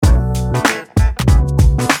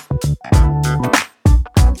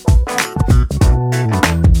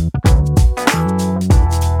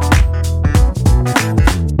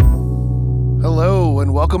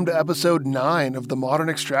episode 9 of The Modern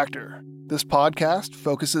Extractor. This podcast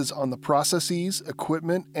focuses on the processes,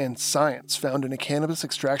 equipment, and science found in a cannabis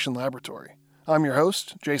extraction laboratory. I'm your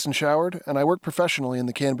host, Jason Showard, and I work professionally in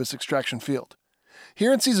the cannabis extraction field.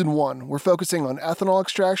 Here in Season 1, we're focusing on ethanol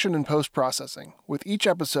extraction and post-processing, with each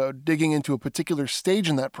episode digging into a particular stage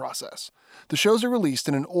in that process. The shows are released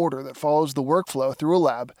in an order that follows the workflow through a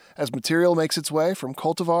lab as material makes its way from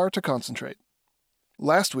cultivar to concentrate.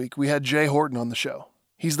 Last week, we had Jay Horton on the show.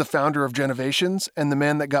 He's the founder of Genovations and the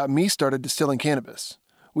man that got me started distilling cannabis.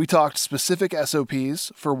 We talked specific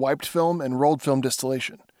SOPs for wiped film and rolled film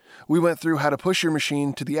distillation. We went through how to push your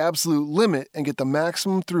machine to the absolute limit and get the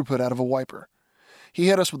maximum throughput out of a wiper. He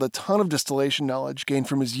hit us with a ton of distillation knowledge gained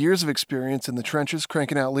from his years of experience in the trenches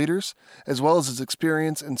cranking out liters, as well as his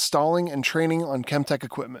experience installing and training on Chemtech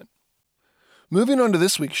equipment. Moving on to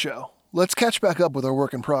this week's show, let's catch back up with our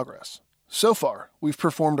work in progress. So far, we've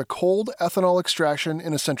performed a cold ethanol extraction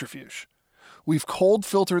in a centrifuge. We've cold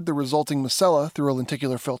filtered the resulting micella through a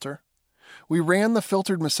lenticular filter. We ran the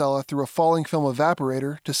filtered micella through a falling film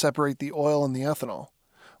evaporator to separate the oil and the ethanol.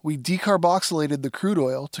 We decarboxylated the crude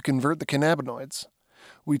oil to convert the cannabinoids.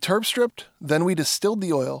 We terp stripped, then we distilled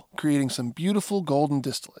the oil, creating some beautiful golden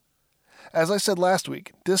distillate. As I said last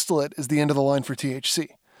week, distillate is the end of the line for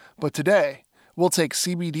THC. But today, we'll take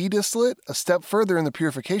CBD distillate a step further in the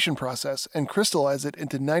purification process and crystallize it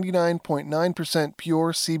into 99.9%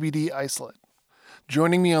 pure CBD isolate.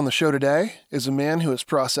 Joining me on the show today is a man who has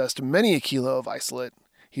processed many a kilo of isolate.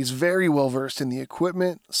 He's very well versed in the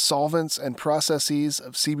equipment, solvents, and processes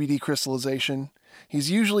of CBD crystallization. He's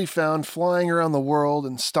usually found flying around the world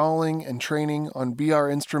installing and training on BR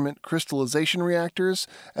Instrument crystallization reactors,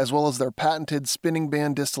 as well as their patented spinning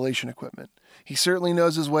band distillation equipment. He certainly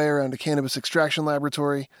knows his way around a cannabis extraction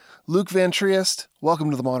laboratory. Luke Van Triest,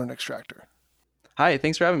 welcome to the Modern Extractor. Hi,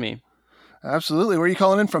 thanks for having me. Absolutely. Where are you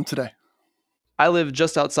calling in from today? I live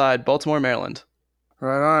just outside Baltimore, Maryland.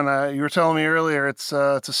 Right on. You were telling me earlier it's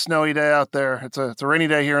a snowy day out there. It's a rainy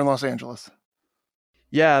day here in Los Angeles.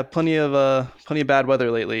 Yeah, plenty of bad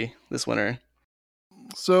weather lately this winter.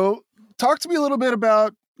 So, talk to me a little bit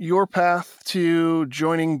about your path to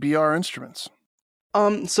joining BR Instruments.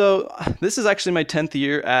 So this is actually my 10th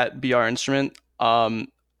year at BR Instrument.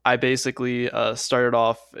 I basically started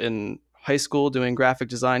off in high school doing graphic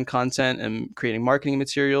design content and creating marketing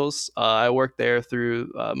materials. I worked there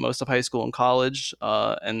through most of high school and college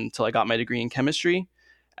until I got my degree in chemistry.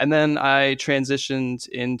 And then I transitioned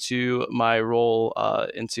into my role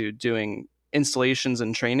into doing installations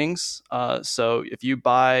and trainings. So if you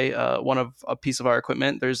buy a piece of our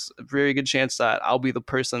equipment, there's a very good chance that I'll be the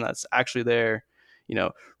person that's actually there,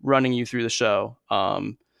 running you through the show.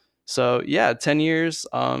 So yeah, 10 years.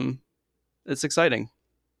 It's exciting.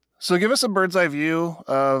 So give us a bird's eye view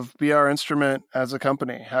of BR Instrument as a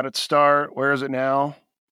company. How did it start? Where is it now?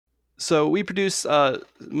 So we produce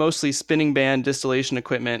mostly spinning band distillation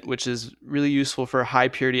equipment, which is really useful for high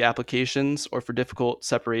purity applications or for difficult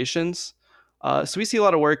separations. So we see a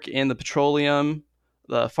lot of work in the petroleum,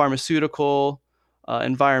 the pharmaceutical,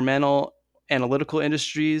 environmental, analytical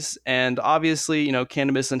industries, and obviously,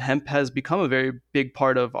 cannabis and hemp has become a very big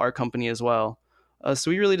part of our company as well.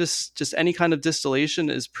 So we really just any kind of distillation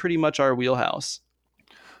is pretty much our wheelhouse.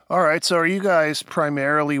 All right. So are you guys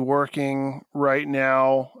primarily working right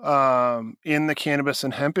now in the cannabis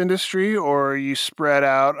and hemp industry, or are you spread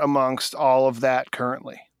out amongst all of that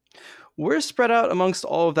currently? We're spread out amongst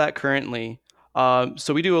all of that currently.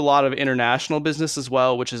 So we do a lot of international business as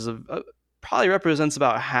well, which is probably represents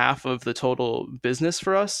about half of the total business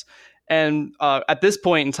for us. And at this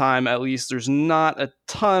point in time, at least, there's not a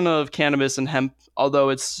ton of cannabis and hemp, although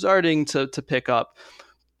it's starting to pick up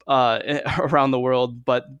around the world,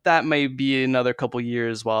 but that may be another couple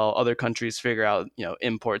years while other countries figure out,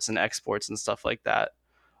 imports and exports and stuff like that.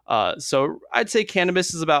 So I'd say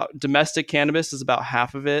domestic cannabis is about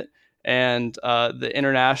half of it, and the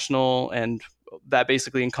international, and that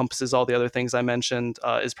basically encompasses all the other things I mentioned,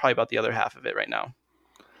 is probably about the other half of it right now.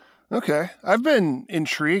 Okay. I've been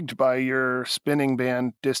intrigued by your spinning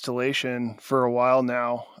band distillation for a while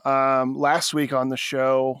now. Last week on the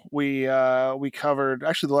show, we covered,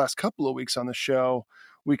 actually the last couple of weeks on the show,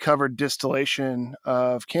 we covered distillation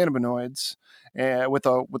of cannabinoids with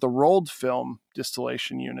a rolled film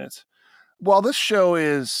distillation unit. While this show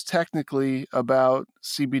is technically about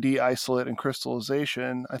CBD isolate and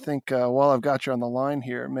crystallization, I think while I've got you on the line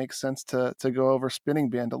here, it makes sense to go over spinning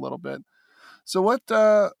band a little bit. So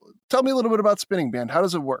tell me a little bit about spinning band. How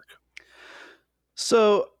does it work?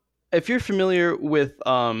 So if you're familiar with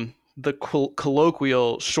the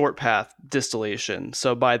colloquial short path distillation,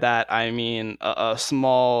 so by that I mean a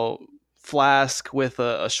small flask with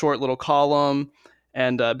a short little column,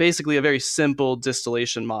 and basically a very simple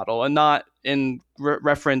distillation model, and not in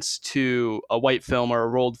reference to a white film or a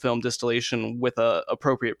rolled film distillation with a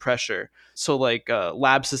appropriate pressure. So like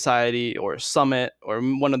Lab Society or Summit or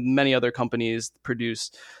one of many other companies produce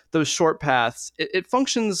those short paths. It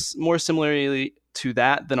functions more similarly to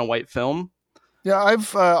that than a white film. Yeah,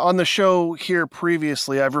 I've on the show here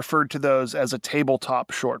previously, I've referred to those as a tabletop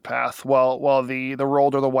short path, while the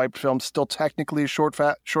rolled or the wiped film still technically a short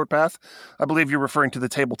path. I believe you're referring to the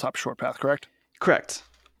tabletop short path, correct? Correct.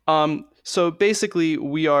 So basically,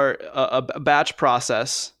 we are a batch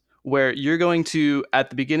process where you're going to, at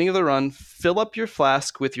the beginning of the run, fill up your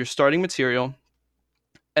flask with your starting material,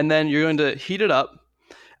 and then you're going to heat it up.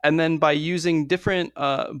 And then by using different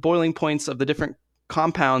boiling points of the different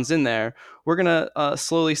compounds in there, we're going to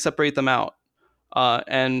slowly separate them out.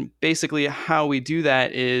 And basically, how we do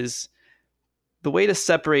that is the way to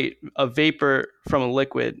separate a vapor from a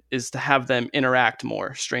liquid is to have them interact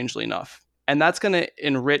more, strangely enough. And that's going to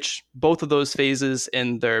enrich both of those phases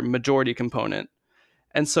in their majority component.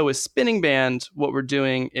 And so with spinning band, what we're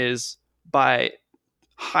doing is by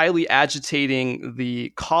highly agitating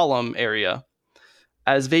the column area,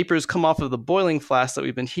 as vapors come off of the boiling flask that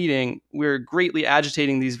we've been heating, we're greatly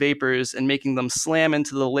agitating these vapors and making them slam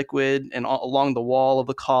into the liquid and along the wall of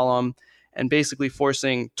the column, and basically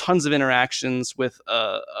forcing tons of interactions with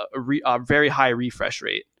a very high refresh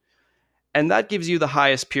rate. And that gives you the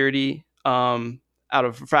highest purity out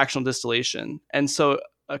of fractional distillation. And so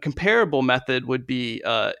a comparable method would be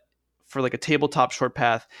for like a tabletop short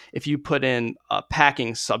path, if you put in a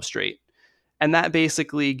packing substrate. And that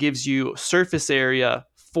basically gives you surface area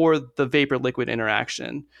for the vapor liquid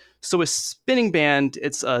interaction. So with spinning band,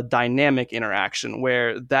 it's a dynamic interaction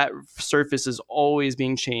where that surface is always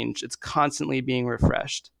being changed. It's constantly being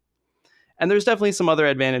refreshed. And there's definitely some other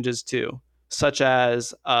advantages too, such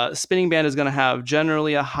as spinning band is going to have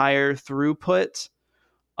generally a higher throughput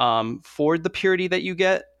for the purity that you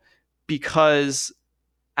get, because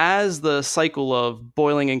as the cycle of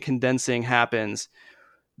boiling and condensing happens,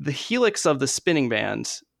 the helix of the spinning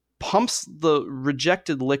band pumps the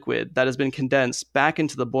rejected liquid that has been condensed back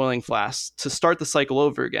into the boiling flask to start the cycle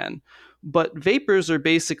over again. But vapors are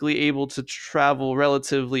basically able to travel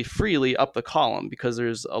relatively freely up the column because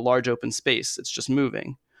there's a large open space. It's just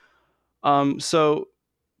moving. So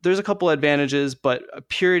there's a couple advantages, but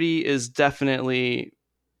purity is definitely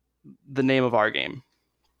the name of our game.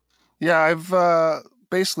 Yeah, I've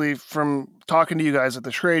basically, from talking to you guys at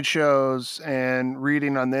the trade shows and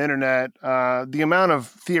reading on the internet, the amount of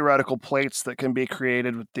theoretical plates that can be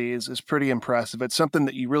created with these is pretty impressive. It's something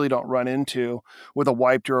that you really don't run into with a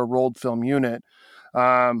wiped or a rolled film unit.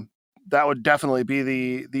 That would definitely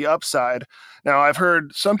be the upside. Now, I've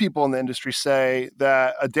heard some people in the industry say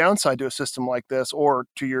that a downside to a system like this, or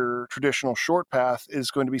to your traditional short path,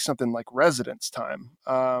 is going to be something like residence time.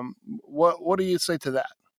 What do you say to that?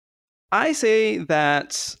 I say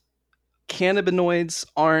that cannabinoids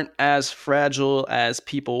aren't as fragile as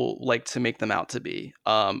people like to make them out to be.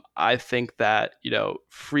 I think that,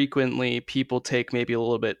 frequently people take maybe a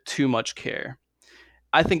little bit too much care.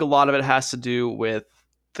 I think a lot of it has to do with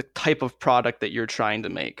the type of product that you're trying to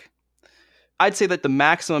make. I'd say that the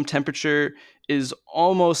maximum temperature is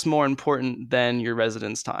almost more important than your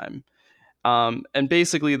residence time. And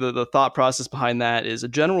basically, the thought process behind that is a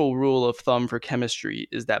general rule of thumb for chemistry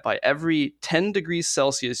is that by every 10 degrees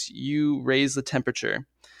Celsius you raise the temperature,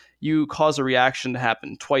 you cause a reaction to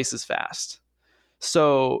happen twice as fast.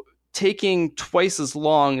 So taking twice as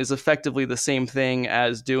long is effectively the same thing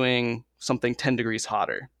as doing something 10 degrees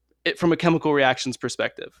hotter, from a chemical reactions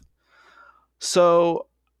perspective. So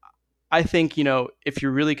I think, if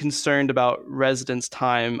you're really concerned about residence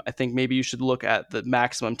time, I think maybe you should look at the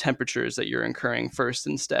maximum temperatures that you're incurring first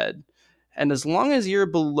instead. And as long as you're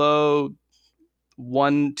below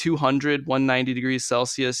 200, 190 degrees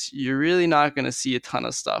Celsius, you're really not going to see a ton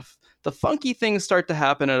of stuff. The funky things start to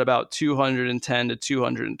happen at about 210 to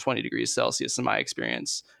 220 degrees Celsius, in my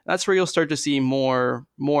experience. That's where you'll start to see more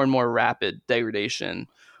and more rapid degradation.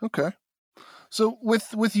 Okay. So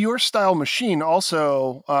with your style machine,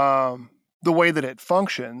 also the way that it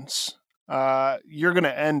functions, you're going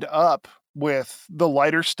to end up with the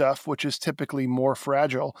lighter stuff, which is typically more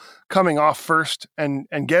fragile, coming off first and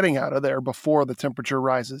getting out of there before the temperature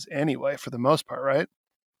rises anyway, for the most part, right?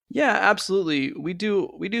 Yeah, absolutely. We do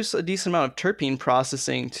a decent amount of terpene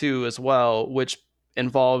processing too, as well, which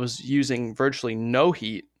involves using virtually no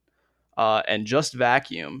heat and just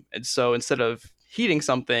vacuum. And so instead of heating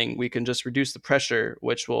something, we can just reduce the pressure,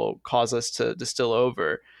 which will cause us to distill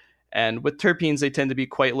over. And with terpenes, they tend to be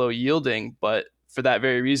quite low yielding, but for that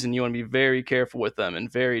very reason, you want to be very careful with them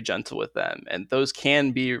and very gentle with them. And those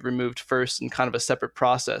can be removed first in kind of a separate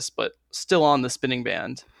process, but still on the spinning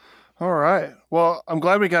band. All right. Well, I'm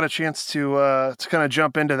glad we got a chance to kind of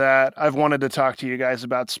jump into that. I've wanted to talk to you guys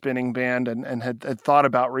about spinning band and had thought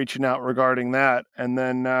about reaching out regarding that. And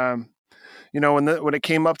then, when it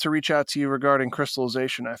came up to reach out to you regarding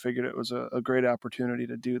crystallization, I figured it was a great opportunity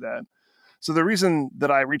to do that. So the reason that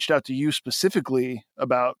I reached out to you specifically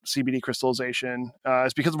about CBD crystallization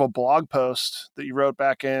is because of a blog post that you wrote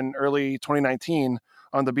back in early 2019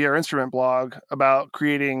 on the BR Instrument blog about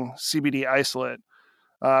creating CBD Isolate.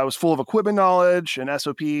 It was full of equipment knowledge and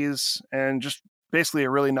SOPs and just basically a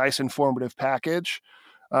really nice informative package.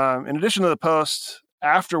 In addition to the post,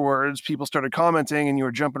 afterwards, people started commenting and you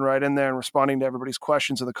were jumping right in there and responding to everybody's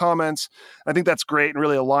questions in the comments. I think that's great and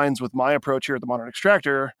really aligns with my approach here at the Modern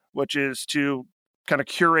Extractor, which is to kind of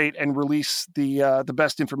curate and release the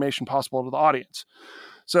best information possible to the audience.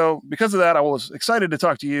 So because of that, I was excited to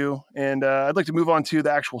talk to you, and I'd like to move on to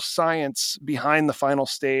the actual science behind the final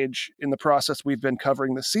stage in the process we've been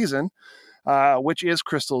covering this season, which is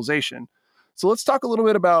crystallization. So let's talk a little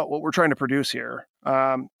bit about what we're trying to produce here.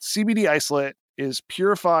 CBD isolate is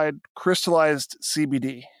purified crystallized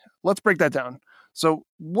CBD. Let's break that down. So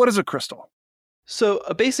what is a crystal? So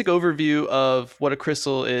a basic overview of what a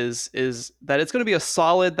crystal is that it's going to be a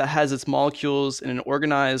solid that has its molecules in an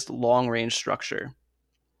organized long-range structure.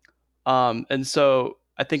 And so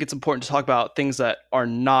I think it's important to talk about things that are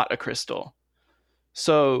not a crystal.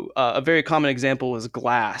 So a very common example is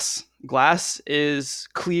glass. Glass is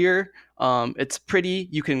clear. It's pretty.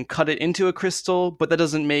 You can cut it into a crystal, but that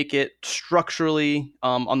doesn't make it structurally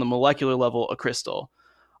on the molecular level a crystal.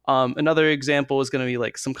 Another example is going to be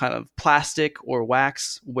like some kind of plastic or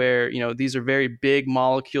wax where, these are very big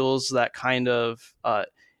molecules that kind of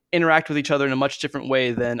interact with each other in a much different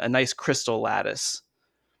way than a nice crystal lattice.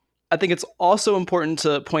 I think it's also important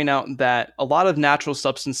to point out that a lot of natural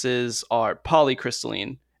substances are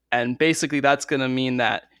polycrystalline. And basically that's going to mean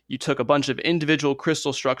that you took a bunch of individual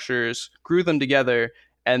crystal structures, grew them together,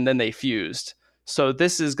 and then they fused. So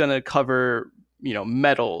this is going to cover,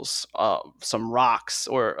 metals, some rocks,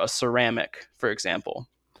 or a ceramic, for example.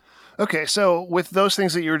 Okay, so with those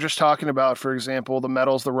things that you were just talking about, for example, the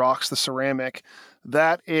metals, the rocks, the ceramic,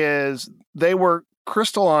 they were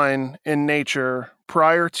crystalline in nature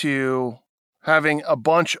prior to having a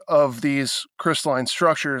bunch of these crystalline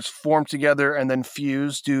structures form together and then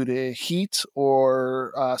fuse due to heat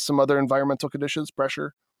or some other environmental conditions,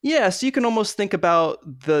 pressure. Yeah, so you can almost think about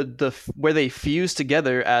the where they fuse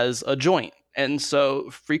together as a joint. And so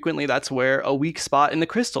frequently that's where a weak spot in the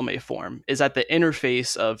crystal may form, is at the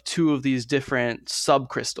interface of two of these different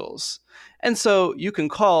subcrystals. And so you can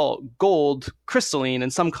call gold crystalline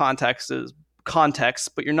in some contexts,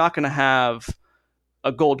 but you're not going to have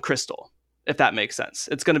a gold crystal, if that makes sense.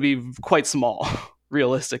 It's going to be quite small,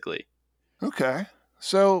 realistically. Okay.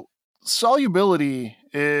 So solubility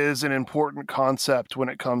is an important concept when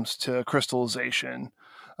it comes to crystallization.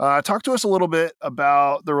 Talk to us a little bit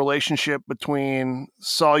about the relationship between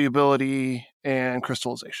solubility and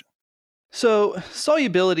crystallization. So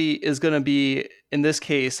solubility is going to be, in this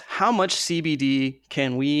case, how much CBD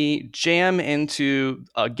can we jam into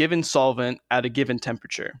a given solvent at a given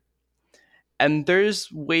temperature? And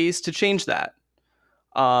there's ways to change that.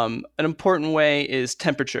 An important way is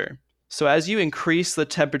temperature. So as you increase the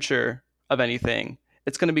temperature of anything,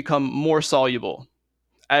 it's going to become more soluble.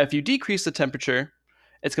 If you decrease the temperature,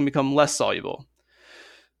 it's going to become less soluble.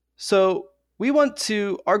 So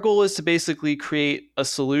our goal is to basically create a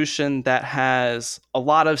solution that has a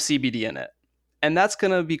lot of CBD in it. And that's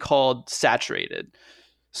going to be called saturated.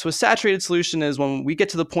 So a saturated solution is when we get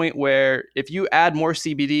to the point where if you add more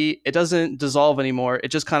CBD, it doesn't dissolve anymore. It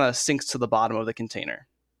just kind of sinks to the bottom of the container.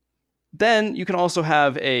 Then you can also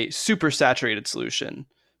have a super saturated solution.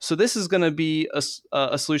 So this is going to be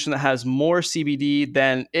a solution that has more CBD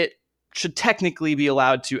than it should technically be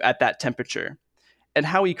allowed to at that temperature. And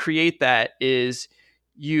how we create that is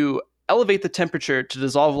you elevate the temperature to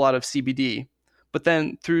dissolve a lot of CBD, but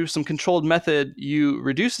then through some controlled method, you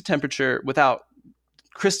reduce the temperature without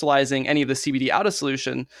crystallizing any of the CBD out of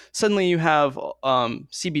solution. Suddenly you have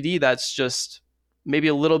CBD that's just maybe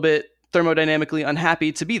a little bit thermodynamically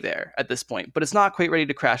unhappy to be there at this point, but it's not quite ready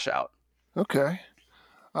to crash out. Okay.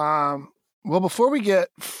 Well, before we get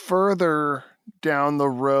further down the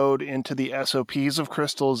road into the SOPs of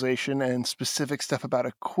crystallization and specific stuff about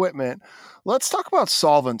equipment, let's talk about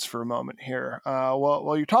solvents for a moment here.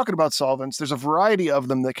 While you're talking about solvents, there's a variety of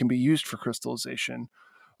them that can be used for crystallization.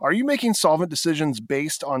 Are you making solvent decisions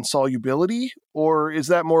based on solubility, or is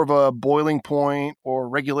that more of a boiling point or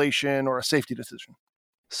regulation or a safety decision?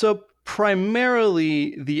 So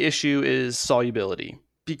primarily the issue is solubility,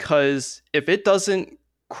 because if it doesn't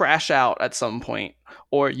crash out at some point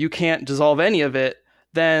or you can't dissolve any of it,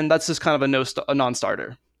 then that's just kind of a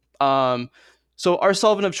non-starter. Um, so our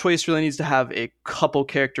solvent of choice really needs to have a couple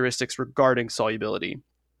characteristics regarding solubility.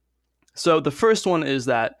 So the first one is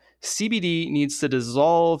that CBD needs to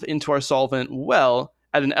dissolve into our solvent well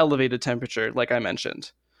at an elevated temperature, like I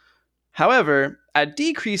mentioned. However, at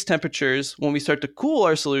decreased temperatures, when we start to cool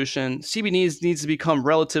our solution, CBD needs to become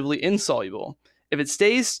relatively insoluble. If it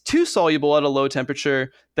stays too soluble at a low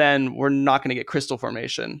temperature, then we're not going to get crystal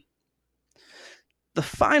formation. The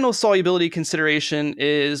final solubility consideration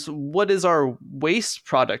is, what is our waste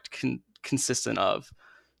product consistent of?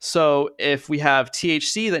 So if we have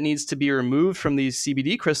THC that needs to be removed from these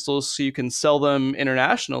CBD crystals so you can sell them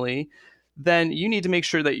internationally, then you need to make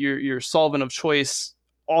sure that your solvent of choice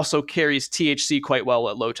also carries THC quite well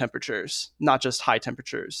at low temperatures, not just high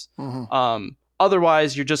temperatures.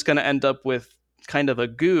 Otherwise, you're just going to end up with kind of a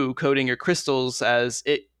goo coating your crystals, as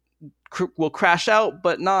it will crash out,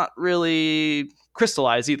 but not really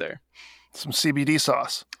crystallize either. Some CBD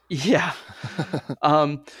sauce. Yeah.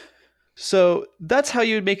 So that's how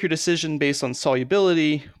you would make your decision based on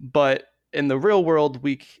solubility, but in the real world,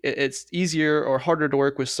 it's easier or harder to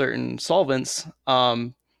work with certain solvents.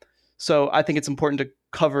 So I think it's important to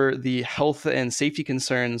cover the health and safety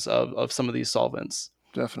concerns of some of these solvents.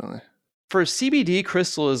 Definitely. For CBD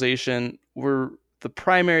crystallization, the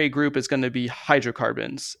primary group is going to be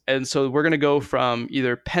hydrocarbons. And so we're going to go from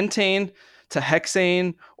either pentane to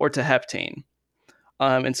hexane or to heptane.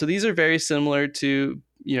 And so these are very similar to,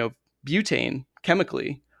 butane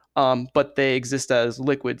chemically, but they exist as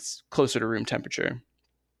liquids closer to room temperature.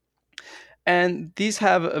 And these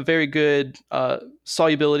have a very good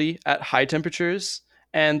solubility at high temperatures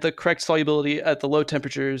and the correct solubility at the low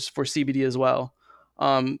temperatures for CBD as well.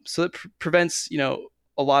 So it prevents,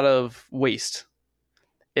 a lot of waste.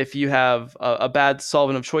 If you have a bad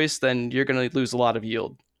solvent of choice, then you're going to lose a lot of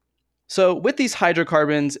yield. So with these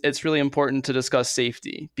hydrocarbons, it's really important to discuss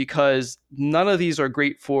safety, because none of these are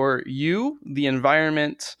great for you, the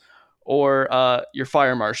environment, or your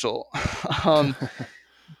fire marshal.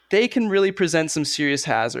 They can really present some serious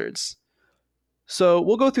hazards. So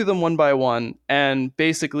we'll go through them one by one. And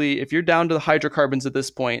basically, if you're down to the hydrocarbons at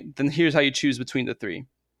this point, then here's how you choose between the three.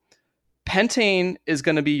 Pentane is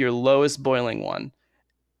going to be your lowest boiling one.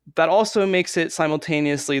 That also makes it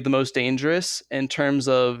simultaneously the most dangerous in terms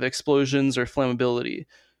of explosions or flammability.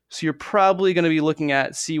 So you're probably going to be looking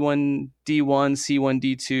at C1D1,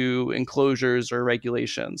 C1D2 enclosures or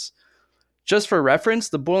regulations. Just for reference,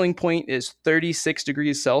 the boiling point is 36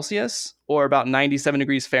 degrees Celsius or about 97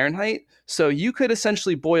 degrees Fahrenheit. So you could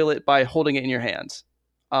essentially boil it by holding it in your hand.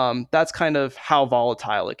 That's kind of how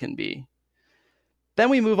volatile it can be. Then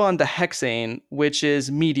we move on to hexane, which is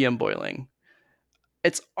medium boiling.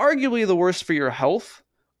 It's arguably the worst for your health.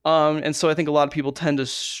 And so I think a lot of people tend to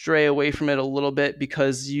stray away from it a little bit,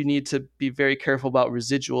 because you need to be very careful about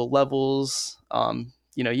residual levels.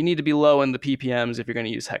 You need to be low in the ppms if you're going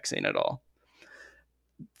to use hexane at all.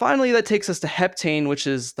 Finally, that takes us to heptane, which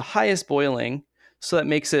is the highest boiling. So that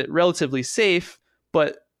makes it relatively safe,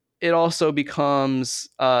 but it also becomes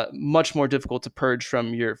much more difficult to purge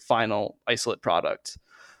from your final isolate product.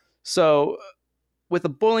 So with a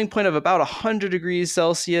boiling point of about 100 degrees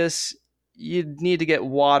Celsius, you need to get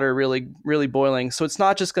water really, really boiling. So it's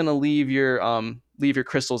not just going to leave your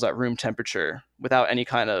crystals at room temperature without any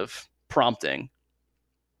kind of prompting.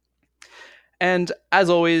 And as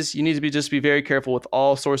always, you need to just be very careful with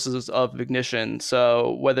all sources of ignition.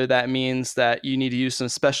 So whether that means that you need to use some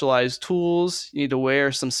specialized tools, you need to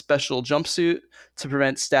wear some special jumpsuit to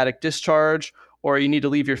prevent static discharge, or you need to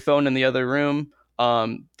leave your phone in the other room.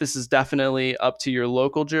 This is definitely up to your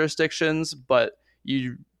local jurisdictions, but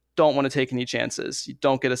you don't want to take any chances. You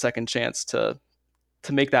don't get a second chance to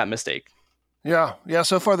make that mistake. Yeah.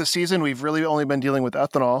 So far this season, we've really only been dealing with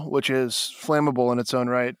ethanol, which is flammable in its own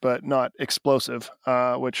right, but not explosive,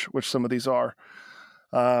 which some of these are.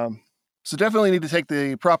 So definitely need to take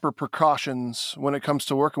the proper precautions when it comes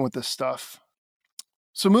to working with this stuff.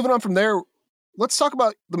 So moving on from there, let's talk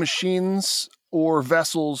about the machines or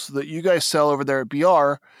vessels that you guys sell over there at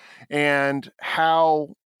BR and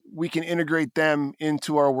how we can integrate them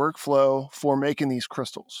into our workflow for making these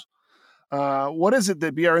crystals. What is it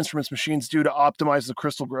that BR Instruments machines do to optimize the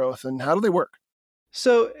crystal growth, and how do they work?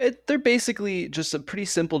 So they're basically just a pretty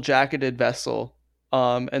simple jacketed vessel.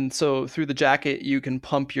 And so through the jacket, you can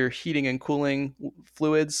pump your heating and cooling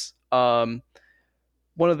fluids. When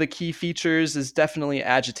One of the key features is definitely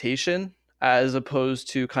agitation as opposed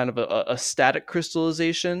to kind of a static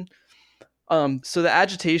crystallization. So the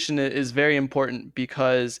agitation is very important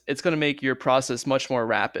because it's going to make your process much more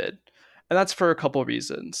rapid. And that's for a couple of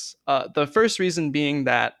reasons. The first reason being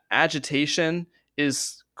that agitation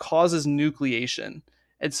causes nucleation.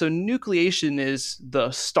 And so nucleation is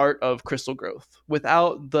the start of crystal growth.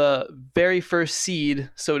 Without the very first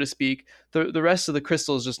seed, so to speak, the rest of the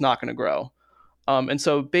crystal is just not going to grow. And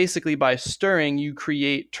so basically by stirring, you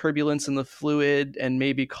create turbulence in the fluid and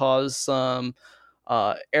maybe cause some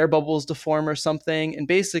air bubbles to form or something. And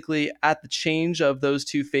basically at the change of those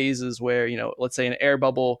two phases where, let's say an air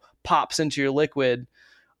bubble pops into your liquid,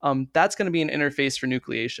 that's going to be an interface for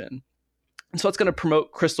nucleation. And so it's going to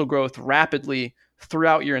promote crystal growth rapidly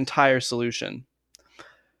throughout your entire solution.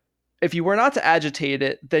 If you were not to agitate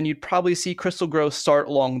it, then you'd probably see crystal growth start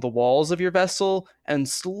along the walls of your vessel and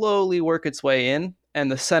slowly work its way in,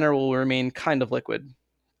 and the center will remain kind of liquid.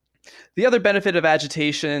 The other benefit of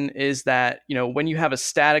agitation is that, when you have a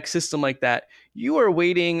static system like that, you are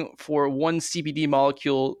waiting for one CBD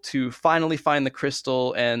molecule to finally find the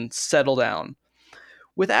crystal and settle down.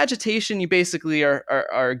 With agitation, you basically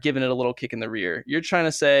are giving it a little kick in the rear. You're trying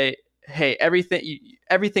to say, hey,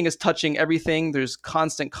 everything is touching everything. There's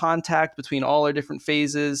constant contact between all our different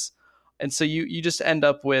phases. And so you just end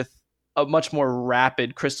up with a much more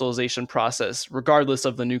rapid crystallization process, regardless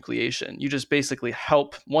of the nucleation. You just basically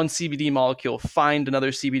help one CBD molecule find another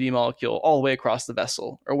CBD molecule all the way across the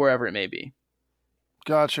vessel or wherever it may be.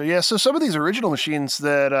 Gotcha. Yeah. So some of these original machines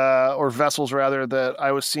that, or vessels rather, that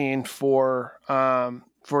I was seeing for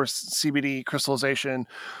CBD crystallization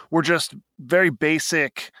were just very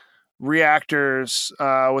basic reactors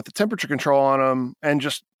with the temperature control on them and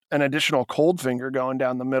just an additional cold finger going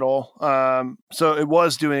down the middle. So it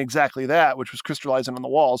was doing exactly that, which was crystallizing on the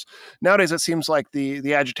walls. Nowadays, it seems like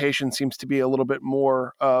the agitation seems to be a little bit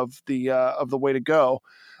more of the way to go.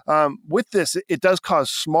 With this, it does cause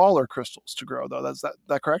smaller crystals to grow, though. That's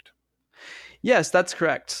that correct? Yes, that's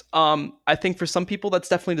correct. I think for some people that's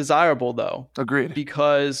definitely desirable, though. Agreed.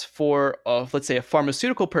 Because for, let's say, a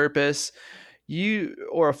pharmaceutical purpose,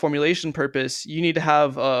 or a formulation purpose, you need to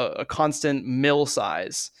have a constant mill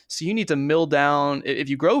size. So you need to mill down. If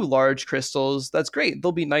you grow large crystals, that's great.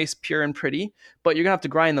 They'll be nice, pure, and pretty, but you're gonna have to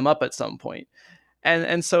grind them up at some point.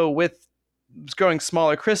 And so with growing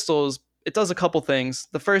smaller crystals, it does a couple things.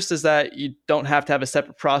 The first is that you don't have to have a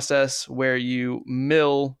separate process where you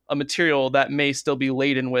mill a material that may still be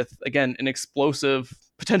laden with, again, an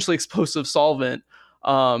potentially explosive solvent.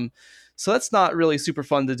 So that's not really super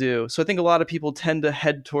fun to do. So I think a lot of people tend to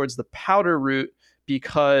head towards the powder route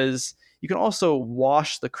because you can also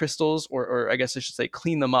wash the crystals, or I guess I should say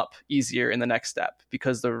clean them up easier in the next step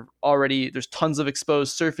because there's tons of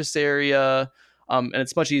exposed surface area, and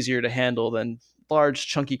it's much easier to handle than large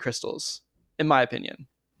chunky crystals, in my opinion.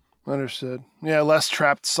 Understood. Yeah, less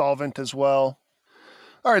trapped solvent as well.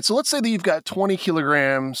 All right, so let's say that you've got 20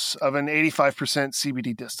 kilograms of an 85%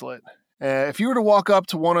 CBD distillate. If you were to walk up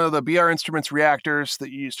to one of the BR Instruments reactors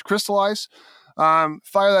that you use to crystallize, fire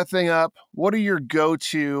that thing up, what are your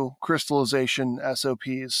go-to crystallization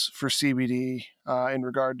SOPs for CBD in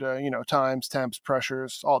regard to, times, temps,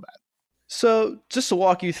 pressures, all that? So just to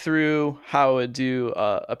walk you through how I would do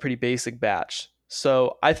a pretty basic batch.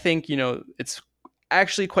 So I think, it's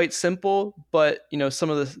actually quite simple, but,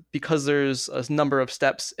 because there's a number of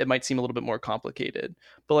steps, it might seem a little bit more complicated.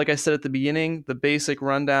 But like I said at the beginning, the basic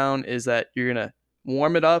rundown is that you're going to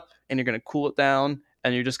warm it up and you're going to cool it down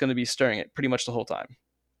and you're just going to be stirring it pretty much the whole time.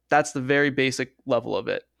 That's the very basic level of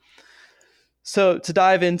it. So to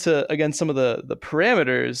dive into, again, some of the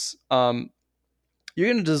parameters, you're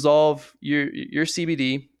going to dissolve your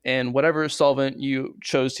CBD in whatever solvent you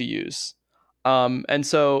chose to use. And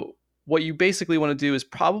so what you basically want to do is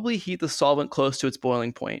probably heat the solvent close to its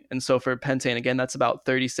boiling point. And so for pentane, again, that's about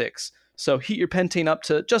 36. So heat your pentane up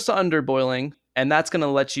to just under boiling, and that's going to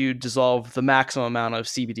let you dissolve the maximum amount of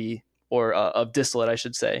CBD, or of distillate, I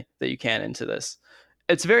should say, that you can into this.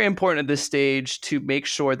 It's very important at this stage to make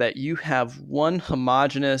sure that you have one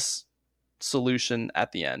homogeneous solution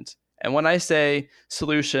at the end. And when I say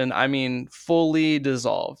solution, I mean fully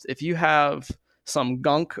dissolved. If you have some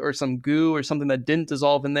gunk or some goo or something that didn't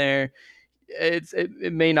dissolve in there,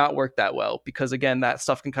 it may not work that well because, again, that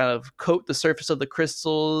stuff can kind of coat the surface of the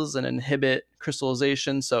crystals and inhibit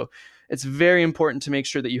crystallization. So it's very important to make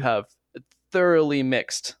sure that you have it thoroughly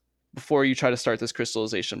mixed before you try to start this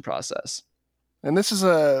crystallization process. And this is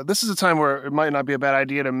a time where it might not be a bad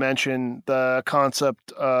idea to mention the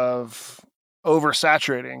concept of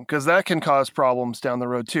oversaturating, because that can cause problems down the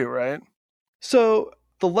road too, right? So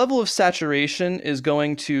The level of saturation is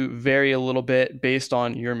going to vary a little bit based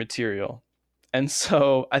on your material. And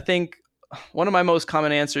so I think one of my most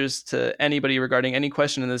common answers to anybody regarding any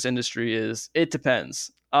question in this industry is it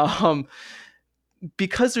depends.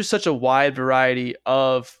 Because there's such a wide variety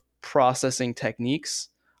of processing techniques,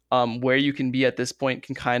 where you can be at this point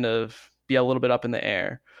can kind of be a little bit up in the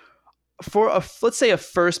air. For let's say a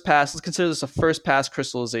first pass, let's consider this a first pass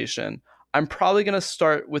crystallization. I'm probably going to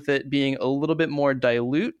start with it being a little bit more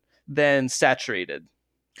dilute than saturated.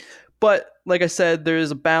 But like I said, there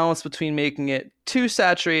is a balance between making it too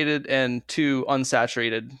saturated and too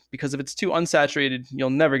unsaturated, because if it's too unsaturated, you'll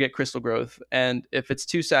never get crystal growth. And if it's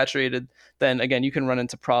too saturated, then again, you can run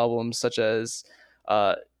into problems such as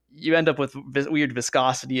you end up with weird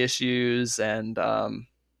viscosity issues and kind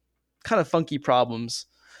of funky problems.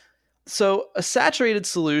 So a saturated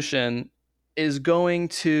solution is going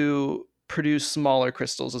to produce smaller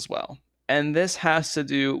crystals as well. And this has to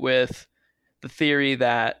do with the theory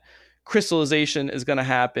that crystallization is going to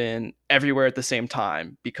happen everywhere at the same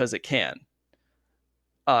time because it can.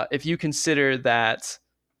 If you consider that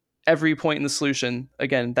every point in the solution,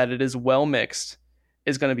 again, that it is well mixed,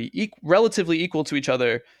 is going to be relatively equal to each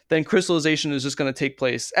other, then crystallization is just going to take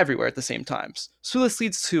place everywhere at the same times. So this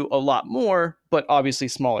leads to a lot more, but obviously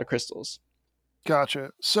smaller crystals.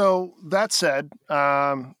 Gotcha. So that said,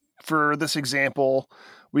 for this example,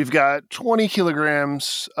 we've got 20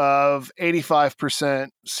 kilograms of 85%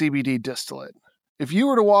 CBD distillate. If you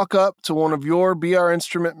were to walk up to one of your BR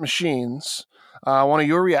Instrument machines, one of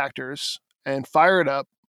your reactors, and fire it up,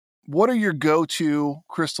 what are your go-to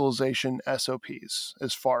crystallization SOPs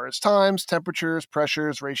as far as times, temperatures,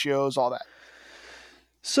 pressures, ratios, all that?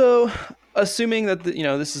 So assuming that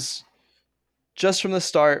this is just from the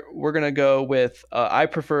start, we're going to go with, I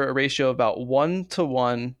prefer a ratio of about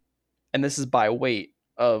 1-to-1, and this is by weight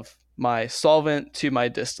of my solvent to my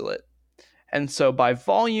distillate. And so by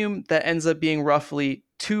volume, that ends up being roughly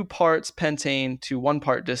 2 parts pentane to 1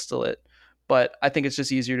 part distillate. But I think it's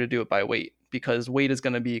just easier to do it by weight because weight is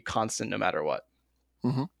going to be constant no matter what.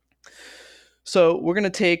 Mm-hmm. So we're going to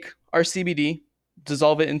take our CBD,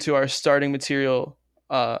 dissolve it into our starting material,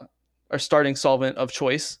 our starting solvent of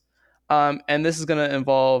choice. And this is going to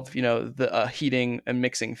involve, the heating and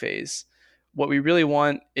mixing phase. What we really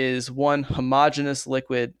want is one homogeneous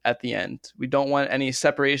liquid at the end. We don't want any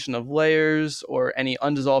separation of layers or any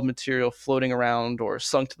undissolved material floating around or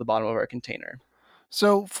sunk to the bottom of our container.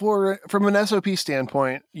 So from an SOP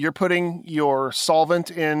standpoint, you're putting your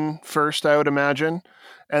solvent in first, I would imagine,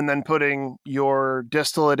 and then putting your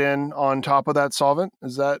distillate in on top of that solvent.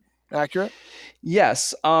 Is that accurate?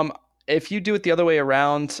 Yes. If you do it the other way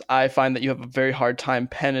around, I find that you have a very hard time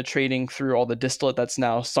penetrating through all the distillate that's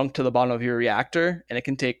now sunk to the bottom of your reactor, and it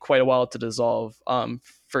can take quite a while to dissolve.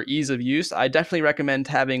 For ease of use, I definitely recommend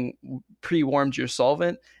having pre-warmed your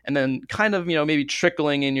solvent and then kind of, maybe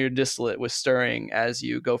trickling in your distillate with stirring as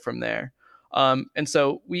you go from there. And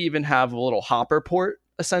so we even have a little hopper port,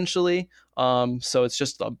 essentially. So it's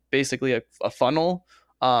just basically a funnel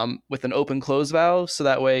with an open close valve. So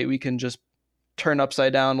that way we can just turn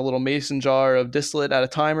upside down a little mason jar of distillate at a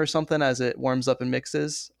time or something as it warms up and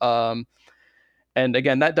mixes. And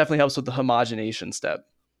again, that definitely helps with the homogenation step.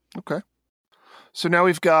 Okay. So now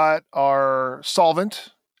we've got our solvent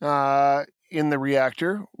in the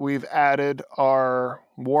reactor. We've added our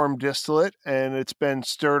warm distillate, and it's been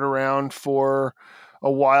stirred around for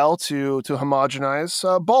a while to homogenize.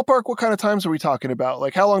 Ballpark, what kind of times are we talking about?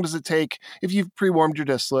 Like, how long does it take, if you've pre-warmed your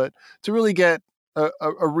distillate, to really get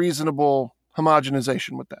a reasonable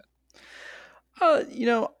homogenization with that?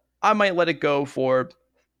 I might let it go for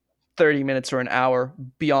 30 minutes or an hour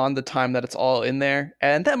beyond the time that it's all in there.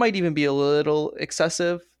 And that might even be a little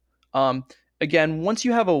excessive. Again, once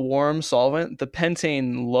you have a warm solvent, the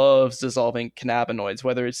pentane loves dissolving cannabinoids,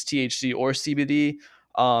 whether it's THC or CBD.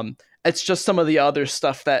 It's just some of the other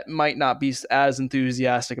stuff that might not be as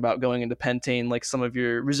enthusiastic about going into pentane, like some of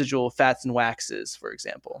your residual fats and waxes, for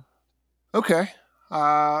example. Okay.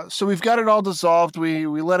 So we've got it all dissolved. We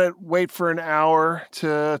let it wait for an hour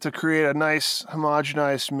to create a nice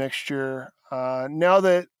homogenized mixture. Now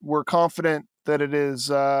that we're confident that it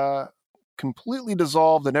is completely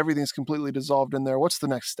dissolved and everything's completely dissolved in there, what's the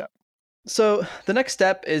next step? So the next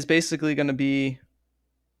step is basically going to be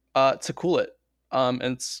to cool it. And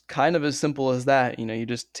it's kind of as simple as that. You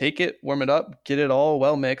just take it, warm it up, get it all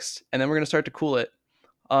well mixed, and then we're going to start to cool it.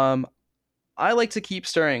 I like to keep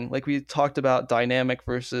stirring, like we talked about dynamic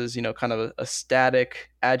versus, kind of a static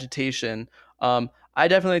agitation. I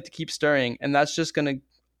definitely like to keep stirring, and that's just going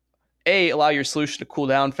to allow your solution to cool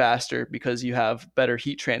down faster because you have better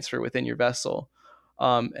heat transfer within your vessel.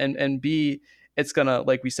 And B, it's gonna,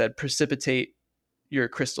 like we said, precipitate your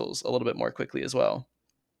crystals a little bit more quickly as well.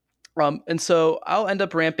 And so I'll end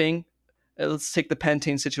up ramping. Let's take the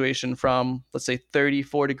pentane situation from, let's say,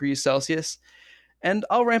 34 degrees Celsius, and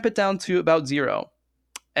I'll ramp it down to about 0.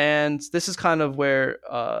 And this is kind of where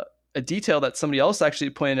a detail that somebody else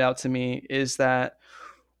actually pointed out to me is that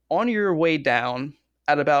on your way down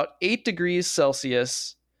at about 8 degrees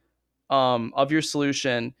Celsius of your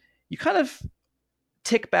solution, you kind of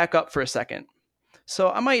tick back up for a second. So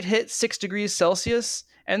I might hit 6 degrees Celsius,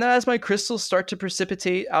 and then as my crystals start to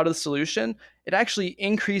precipitate out of the solution, it actually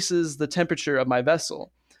increases the temperature of my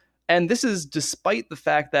vessel. And this is despite the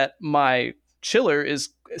fact that my chiller is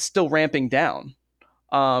still ramping down.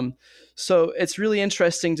 Um, so it's really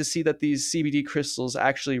interesting to see that these CBD crystals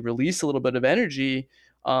actually release a little bit of energy.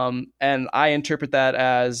 And I interpret that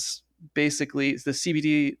as basically the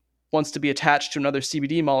CBD wants to be attached to another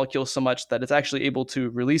CBD molecule so much that it's actually able to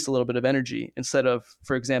release a little bit of energy instead of,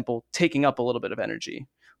 for example, taking up a little bit of energy,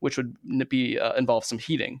 which would be involve some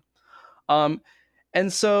heating. Um,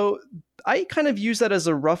 and so I kind of use that as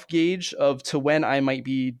a rough gauge of to when I might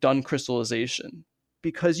be done crystallization,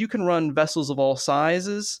 because you can run vessels of all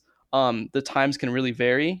sizes. The times can really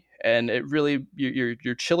vary, and it really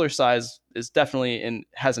your chiller size is definitely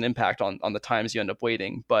has an impact on the times you end up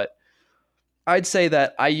waiting. But I'd say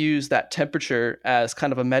that I use that temperature as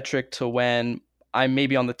kind of a metric to when I'm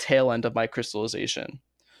maybe on the tail end of my crystallization.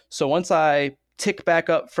 So once I tick back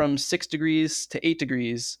up from 6 degrees to 8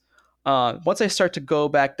 degrees, once I start to go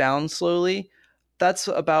back down slowly, that's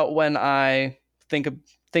about when I think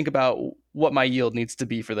about what my yield needs to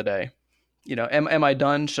be for the day. Am I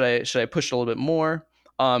done? Should I push it a little bit more?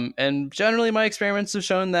 And generally, my experiments have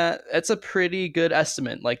shown that it's a pretty good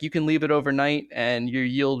estimate. Like, you can leave it overnight, and your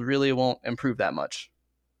yield really won't improve that much.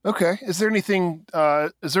 Okay. Is there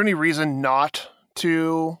any reason not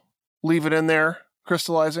to leave it in there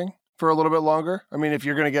crystallizing for a little bit longer? I mean, if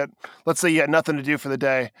you're going to let's say you had nothing to do for the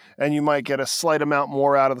day and you might get a slight amount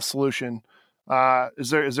more out of the solution.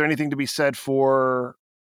 Is there anything to be said for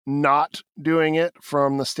not doing it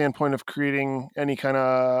from the standpoint of creating any kind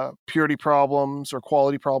of purity problems or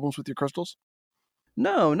quality problems with your crystals?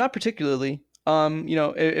 No, not particularly. When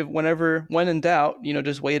in doubt,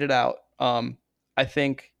 just wait it out. I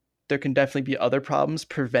think there can definitely be other problems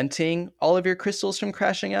preventing all of your crystals from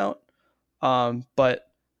crashing out. But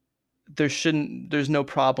there's no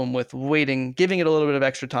problem with waiting. Giving it a little bit of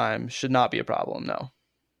extra time should not be a problem. No.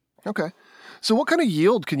 Okay. So what kind of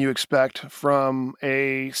yield can you expect from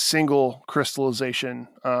a single crystallization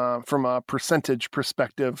from a percentage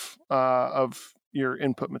perspective of your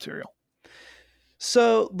input material?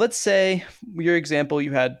 So let's say your example,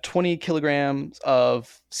 you had 20 kilograms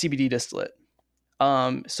of CBD distillate.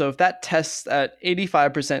 So if that tests at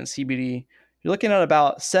 85% CBD, you're looking at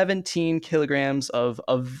about 17 kilograms of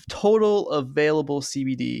total available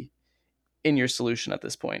CBD in your solution at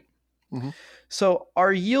this point. Mm-hmm. So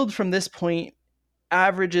our yield from this point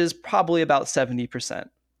averages probably about 70%.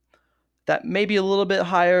 That may be a little bit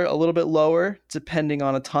higher, a little bit lower, depending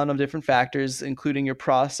on a ton of different factors, including your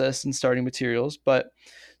process and starting materials. But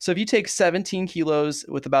so if you take 17 kilos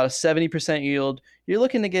with about a 70% yield, you're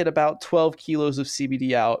looking to get about 12 kilos of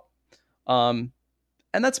CBD out. And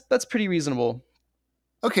that's pretty reasonable.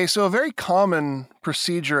 Okay, so a very common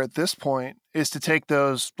procedure at this point is to take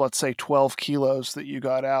those, let's say, 12 kilos that you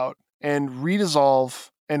got out and redissolve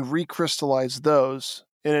and recrystallize those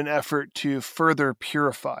in an effort to further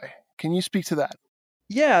purify. Can you speak to that?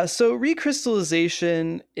 Yeah, so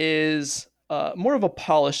recrystallization is more of a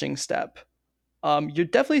polishing step. You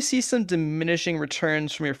definitely see some diminishing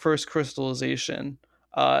returns from your first crystallization.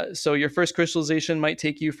 So your first crystallization might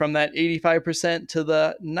take you from that 85% to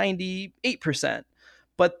the 98%.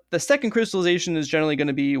 But the second crystallization is generally going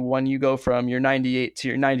to be when you go from your 98 to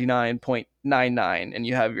your 99.99, and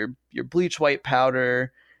you have your bleach white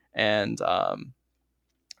powder and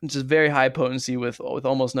just very high potency with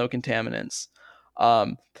almost no contaminants.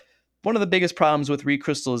 One of the biggest problems with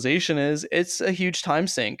recrystallization is it's a huge time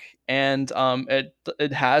sink, and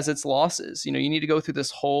it has its losses. You need to go through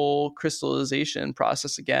this whole crystallization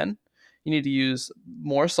process again. You need to use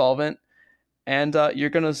more solvent, and you're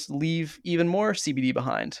going to leave even more CBD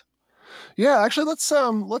behind. Yeah, actually, let's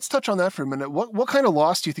touch on that for a minute. What kind of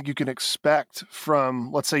loss do you think you can expect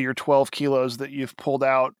from, let's say, your 12 kilos that you've pulled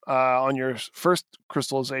out on your first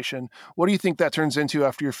crystallization? What do you think that turns into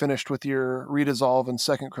after you're finished with your redissolve and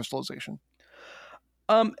second crystallization?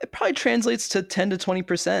 It probably translates to 10 to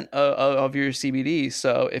 20% of your CBD.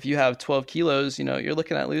 So if you have 12 kilos, you're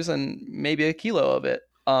looking at losing maybe a kilo of it.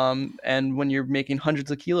 And when you're making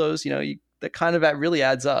hundreds of kilos, that kind of really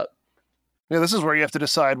adds up. Yeah, this is where you have to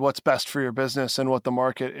decide what's best for your business and what the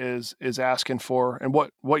market is asking for, and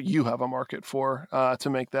what you have a market for to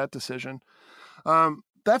make that decision.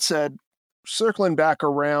 That said, circling back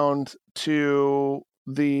around to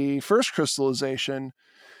the first crystallization,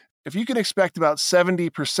 if you can expect about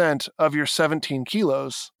 70% of your 17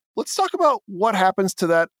 kilos, let's talk about what happens to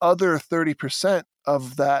that other 30%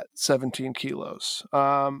 of that 17 kilos.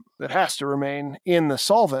 It has to remain in the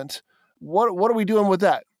solvent. What are we doing with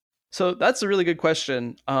that? So that's a really good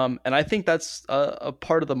question. And I think that's a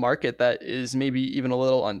part of the market that is maybe even a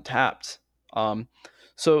little untapped. Um,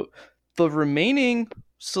 so the remaining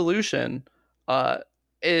solution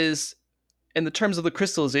is, in the terms of the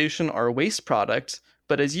crystallization, our waste product.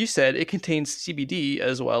 But as you said, it contains CBD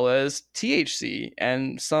as well as THC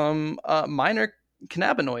and some minor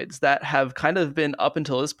cannabinoids that have kind of been, up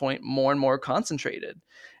until this point, more and more concentrated.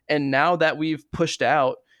 And now that we've pushed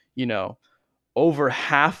out, you know, over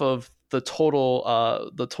half of the total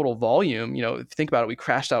volume, if you think about it, we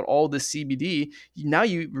crashed out all the CBD. Now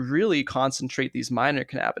you really concentrate these minor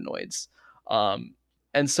cannabinoids.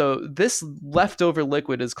 And so this leftover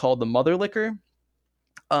liquid is called the mother liquor.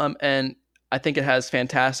 And I think it has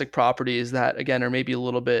fantastic properties that, again, are maybe a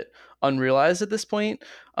little bit unrealized at this point.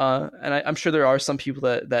 And I'm sure there are some people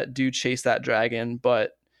that do chase that dragon,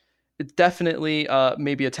 but it's definitely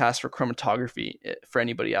maybe a task for chromatography for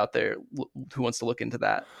anybody out there who wants to look into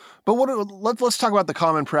that. But let's talk about the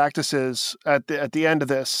common practices at the end of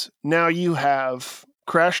this. Now you have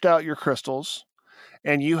crashed out your crystals,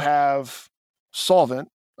 and you have solvent,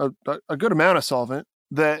 a good amount of solvent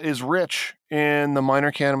that is rich in the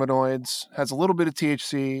minor cannabinoids, has a little bit of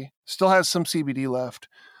THC, still has some CBD left.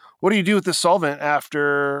 What do you do with this solvent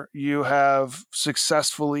after you have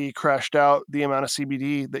successfully crashed out the amount of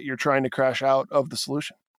CBD that you're trying to crash out of the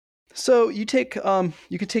solution? So you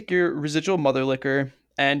can take your residual mother liquor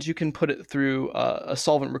and you can put it through a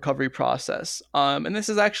solvent recovery process. And this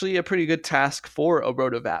is actually a pretty good task for a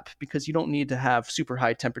rotovap because you don't need to have super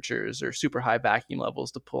high temperatures or super high vacuum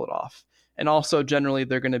levels to pull it off. And also, generally,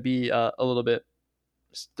 they're going to be they're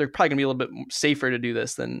probably going to be a little bit safer to do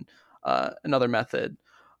this than another method.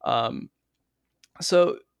 Um,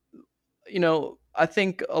 so, I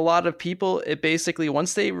think a lot of people, it basically,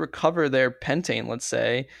 once they recover their pentane, let's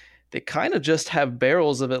say, they kind of just have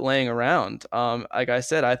barrels of it laying around. Like I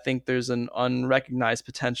said, I think there's an unrecognized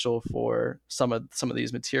potential for some of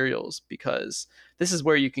these materials because this is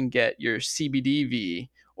where you can get your CBDV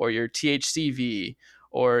or your THCV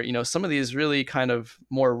or some of these really kind of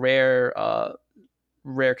more rare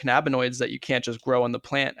cannabinoids that you can't just grow on the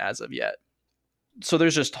plant as of yet. So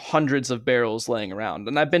there's just hundreds of barrels laying around,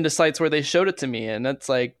 and I've been to sites where they showed it to me, and it's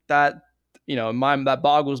like that. That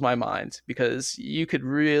boggles my mind because you could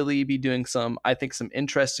really be doing some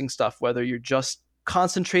interesting stuff, whether you're just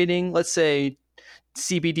concentrating, let's say,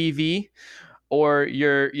 CBDV, or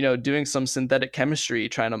you're doing some synthetic chemistry,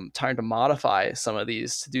 trying to modify some of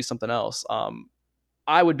these to do something else.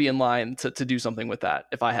 I would be in line to do something with that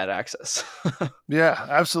if I had access. Yeah,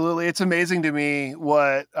 absolutely. It's amazing to me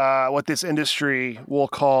what this industry will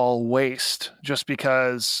call waste, just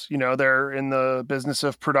because they're in the business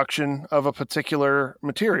of production of a particular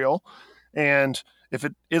material, and if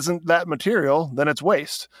it isn't that material, then it's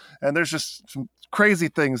waste. And there's just some crazy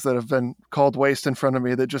things that have been called waste in front of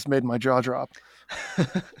me that just made my jaw drop.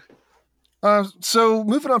 So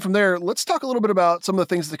moving on from there, let's talk a little bit about some of the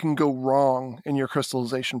things that can go wrong in your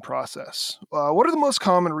crystallization process. What are the most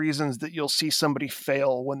common reasons that you'll see somebody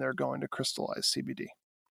fail when they're going to crystallize CBD?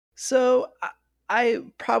 So I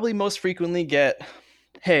probably most frequently get,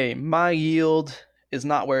 hey, my yield is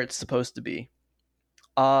not where it's supposed to be.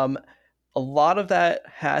 A lot of that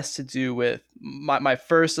has to do with my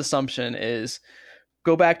first assumption is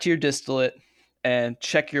go back to your distillate and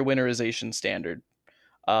check your winterization standard.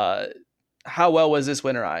 How well was this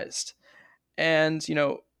winterized? And,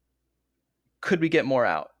 could we get more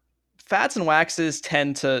out? Fats and waxes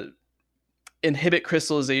tend to inhibit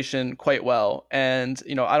crystallization quite well. And,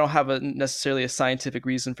 I don't have necessarily a scientific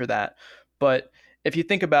reason for that. But if you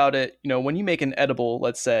think about it, when you make an edible,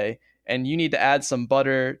 let's say, and you need to add some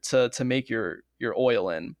butter to make your oil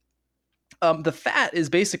in, the fat is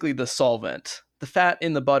basically the solvent. The fat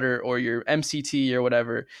in the butter or your MCT or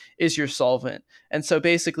whatever is your solvent. And so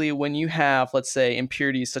basically when you have, let's say,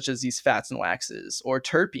 impurities such as these fats and waxes or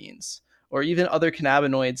terpenes or even other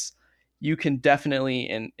cannabinoids, you can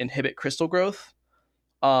definitely inhibit crystal growth.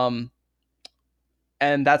 And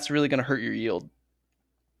that's really going to hurt your yield.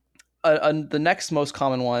 The next most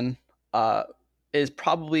common one is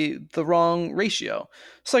probably the wrong ratio.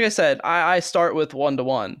 So like I said, I start with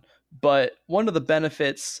 1-to-1. But one of the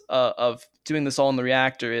benefits of doing this all in the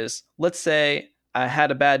reactor is, let's say I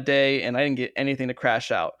had a bad day and I didn't get anything to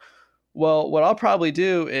crash out. Well, what I'll probably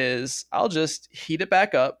do is I'll just heat it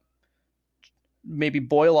back up, maybe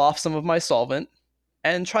boil off some of my solvent,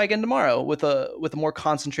 and try again tomorrow with a more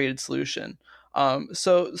concentrated solution.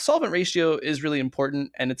 So solvent ratio is really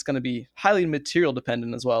important, and it's going to be highly material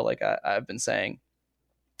dependent as well, like I've been saying.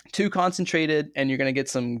 Too concentrated, and you're going to get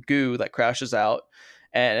some goo that crashes out,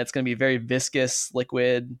 and it's going to be very viscous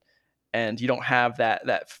liquid, and you don't have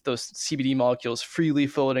those CBD molecules freely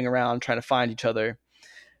floating around trying to find each other.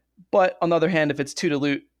 But on the other hand, if it's too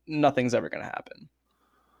dilute, nothing's ever going to happen.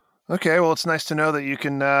 Okay, well, it's nice to know that you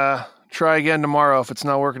can try again tomorrow if it's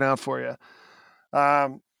not working out for you.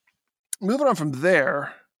 Moving on from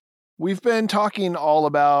there, we've been talking all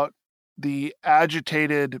about the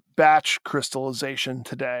agitated batch crystallization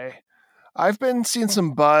today. I've been seeing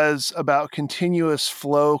some buzz about continuous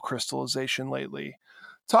flow crystallization lately.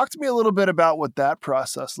 Talk to me a little bit about what that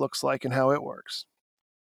process looks like and how it works.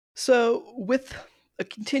 So with a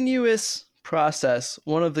continuous process,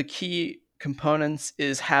 one of the key components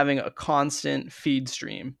is having a constant feed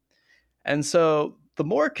stream. And so the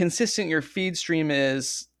more consistent your feed stream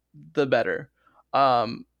is, the better.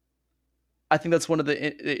 I think that's one of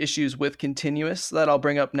the issues with continuous that I'll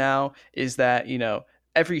bring up now is that,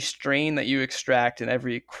 every strain that you extract and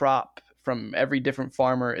every crop from every different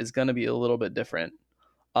farmer is going to be a little bit different.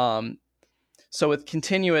 So with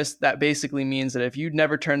continuous, that basically means that if you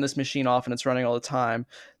never turn this machine off and it's running all the time,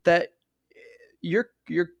 that your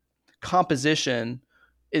composition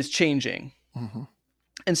is changing. Mm-hmm.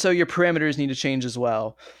 And so your parameters need to change as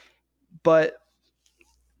well. But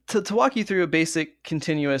to walk you through a basic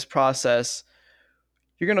continuous process,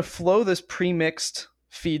 you're going to flow this pre-mixed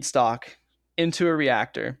feedstock into a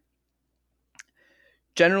reactor.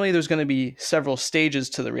 Generally, there's going to be several stages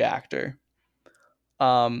to the reactor.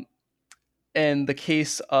 In the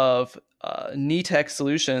case of Nitec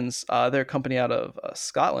Solutions, they're a company out of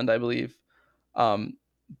Scotland, I believe.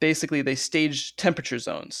 Basically, they stage temperature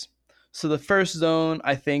zones. So the first zone,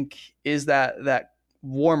 I think, is that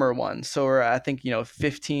warmer one. So we're, I think,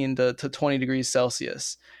 15 to 20 degrees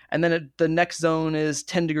Celsius. And then the next zone is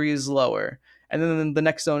 10 degrees lower. And then the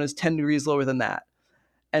next zone is 10 degrees lower than that.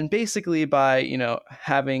 And basically by,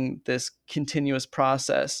 having this continuous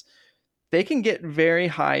process, they can get very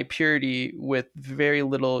high purity with very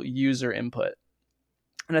little user input.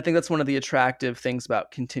 And I think that's one of the attractive things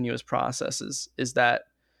about continuous processes is that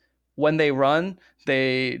when they run,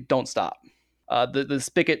 they don't stop. The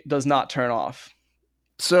spigot does not turn off.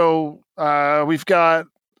 So we've got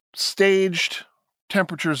staged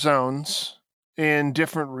temperature zones in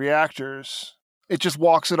different reactors. It just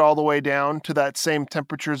walks it all the way down to that same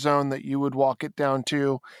temperature zone that you would walk it down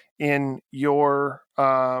to in your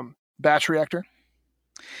batch reactor?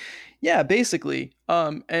 Yeah, basically.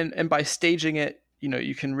 And by staging it,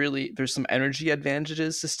 you can really, there's some energy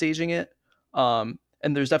advantages to staging it. And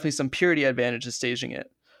there's definitely some purity advantages to staging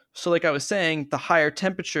it. So like I was saying, the higher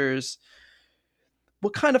temperatures,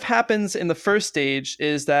 what kind of happens in the first stage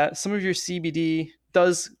is that some of your CBD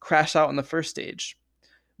does crash out in the first stage.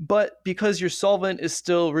 But because your solvent is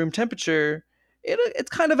still room temperature, it's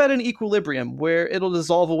kind of at an equilibrium where it'll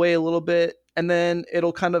dissolve away a little bit, and then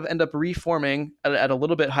it'll kind of end up reforming at a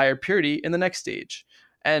little bit higher purity in the next stage,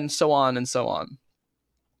 and so on and so on.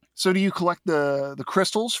 So do you collect the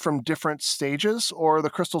crystals from different stages, or are the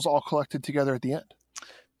crystals all collected together at the end?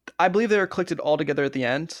 I believe they're collected all together at the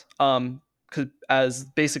end, as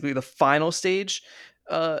basically the final stage.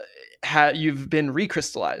 You've been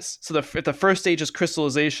recrystallized. So the first stage is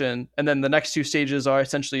crystallization, and then the next two stages are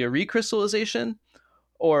essentially a recrystallization,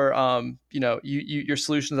 or your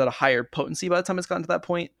solution's at a higher potency by the time it's gotten to that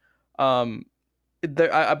point.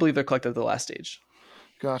 I believe they're collected at the last stage.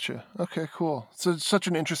 Gotcha. Okay, cool. So it's such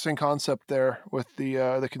an interesting concept there with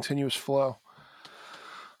the continuous flow.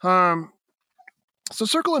 So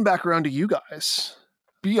circling back around to you guys,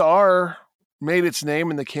 BR made its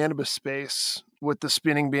name in the cannabis space with the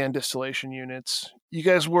spinning band distillation units. You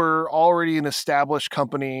guys were already an established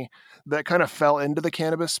company that kind of fell into the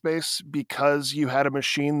cannabis space because you had a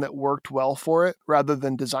machine that worked well for it rather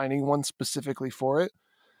than designing one specifically for it.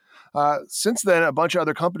 Since then, a bunch of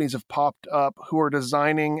other companies have popped up who are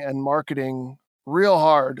designing and marketing real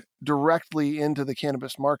hard directly into the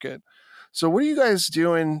cannabis market. So what are you guys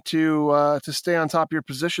doing to stay on top of your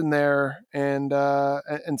position there and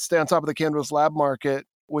stay on top of the cannabis lab market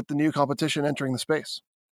with the new competition entering the space?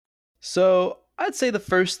 So I'd say the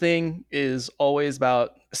first thing is always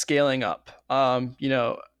about scaling up.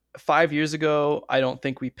 5 years ago, I don't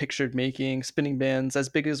think we pictured making spinning bands as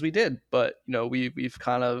big as we did, but we've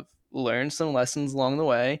kind of learned some lessons along the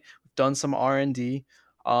way. done some R&D,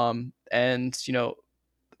 and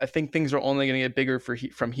I think things are only going to get bigger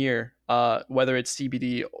from here. Whether it's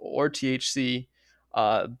CBD or THC,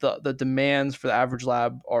 the demands for the average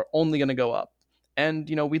lab are only going to go up, and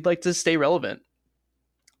we'd like to stay relevant.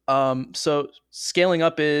 So scaling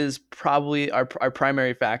up is probably our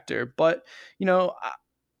primary factor, but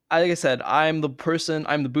like I said, I'm the boots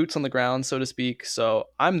on the ground, so to speak. So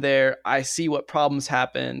I'm there. I see what problems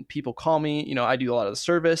happen. People call me. I do a lot of the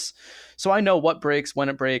service, so I know what breaks, when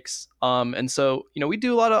it breaks. And so we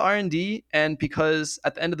do a lot of R&D, and because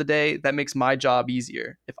at the end of the day, that makes my job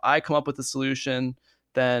easier. If I come up with a solution,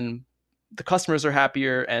 then the customers are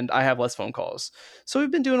happier, and I have less phone calls. So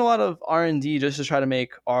we've been doing a lot of R&D just to try to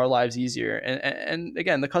make our lives easier. And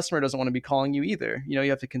again, the customer doesn't want to be calling you either. You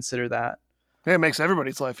have to consider that. Yeah, it makes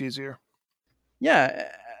everybody's life easier. Yeah.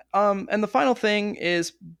 And the final thing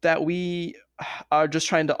is that we are just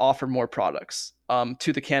trying to offer more products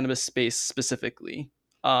to the cannabis space specifically.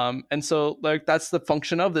 And so that's the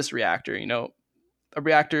function of this reactor. A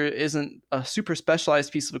reactor isn't a super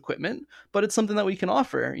specialized piece of equipment, but it's something that we can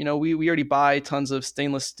offer. We already buy tons of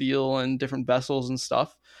stainless steel and different vessels and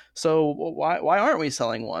stuff. So why aren't we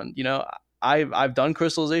selling one? I've done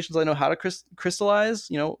crystallizations. I know how to crystallize.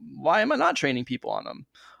 Why am I not training people on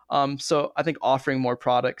them? So I think offering more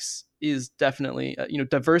products is definitely,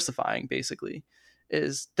 diversifying basically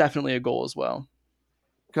is definitely a goal as well.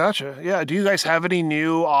 Gotcha. Yeah. Do you guys have any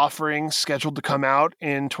new offerings scheduled to come out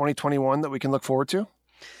in 2021 that we can look forward to?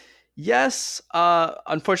 Yes.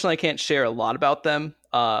 Unfortunately, I can't share a lot about them.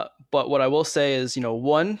 But what I will say is,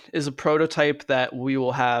 one is a prototype that we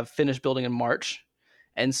will have finished building in March.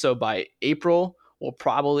 And so by April, we'll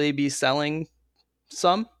probably be selling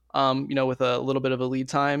some, with a little bit of a lead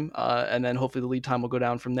time. And then hopefully the lead time will go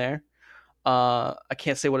down from there. I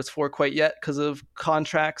can't say what it's for quite yet because of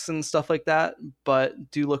contracts and stuff like that, but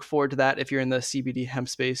do look forward to that if you're in the CBD hemp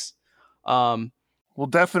space. Well,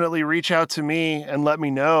 definitely reach out to me and let me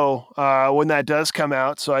know when that does come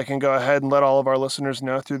out, so I can go ahead and let all of our listeners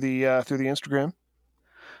know through the Instagram.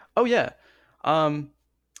 Oh yeah, and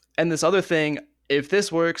this other thing, if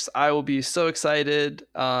this works, I will be so excited.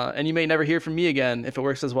 And you may never hear from me again if it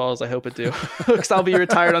works as well as I hope it do, because I'll be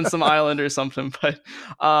retired on some island or something. But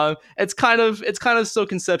it's kind of so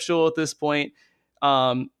conceptual at this point.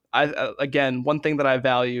 Again, one thing that I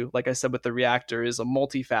value, like I said with the reactor, is a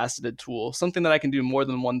multifaceted tool, something that I can do more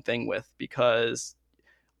than one thing with, because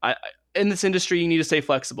in this industry, you need to stay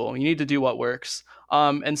flexible. You need to do what works.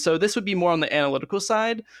 And so this would be more on the analytical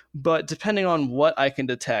side, but depending on what I can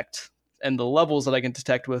detect and the levels that I can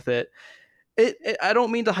detect with it, I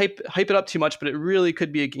don't mean to hype it up too much, but it really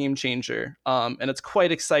could be a game changer. And it's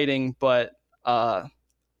quite exciting, but I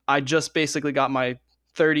just basically got my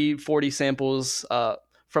 30, 40 samples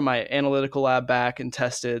from my analytical lab back and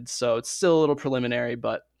tested. So it's still a little preliminary,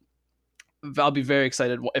 but I'll be very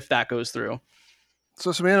excited if that goes through.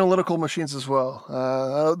 So some analytical machines as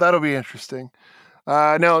well. That'll be interesting.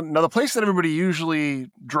 Now the place that everybody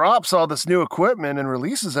usually drops all this new equipment and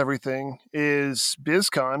releases everything is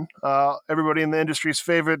BizCon. Everybody in the industry's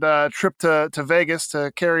favorite trip to Vegas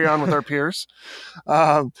to carry on with our peers.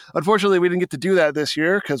 Unfortunately, we didn't get to do that this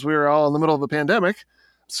year because we were all in the middle of a pandemic.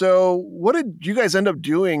 So what did you guys end up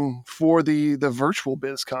doing for the virtual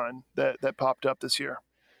BizCon that popped up this year?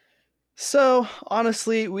 So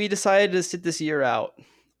honestly, we decided to sit this year out.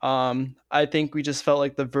 I think we just felt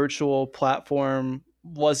like the virtual platform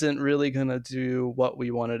wasn't really gonna do what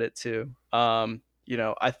we wanted it to. I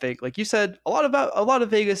think, like you said, a lot of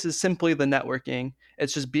Vegas is simply the networking.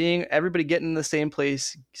 It's just being everybody getting in the same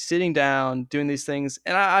place, sitting down, doing these things,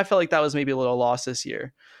 and I felt like that was maybe a little lost this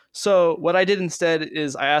year. So what I did instead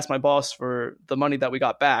is I asked my boss for the money that we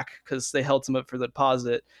got back because they held some of it for the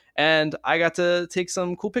deposit, and I got to take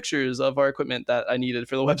some cool pictures of our equipment that I needed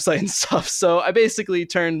for the website and stuff. So I basically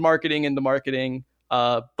turned marketing into marketing,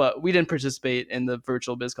 but we didn't participate in the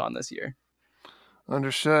virtual BizCon this year.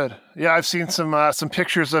 Understood. Yeah, I've seen some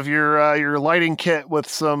pictures of your lighting kit with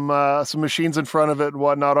some machines in front of it and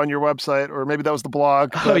whatnot on your website, or maybe that was the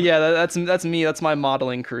blog. But... Oh yeah, that's me. That's my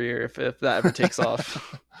modeling career if that ever takes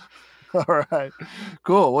off. All right,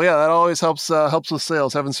 cool. Well, yeah, that always helps with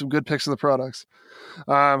sales, having some good pics of the products.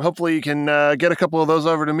 Hopefully, you can get a couple of those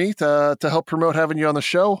over to me to help promote having you on the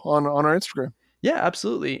show on our Instagram. Yeah,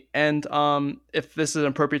 absolutely. And if this is an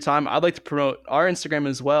appropriate time, I'd like to promote our Instagram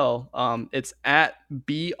as well. It's at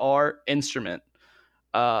BRinstrument.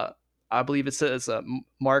 I believe it says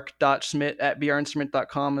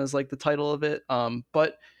mark.schmidt@brinstrument.com is like the title of it.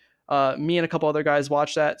 But me and a couple other guys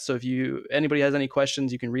watch that. So if anybody has any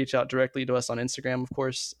questions, you can reach out directly to us on Instagram, of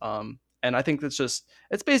course. And I think it's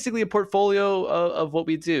basically a portfolio of what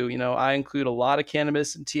we do. I include a lot of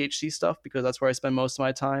cannabis and THC stuff because that's where I spend most of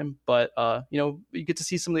my time. But, you get to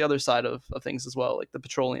see some of the other side of things as well, like the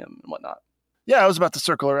petroleum and whatnot. Yeah, I was about to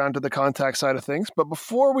circle around to the contact side of things, but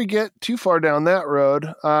before we get too far down that road,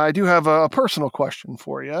 I do have a personal question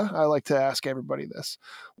for you. I like to ask everybody this.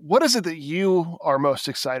 What is it that you are most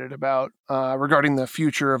excited about regarding the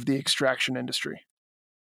future of the extraction industry?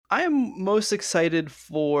 I am most excited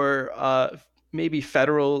for maybe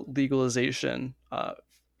federal legalization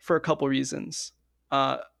for a couple reasons.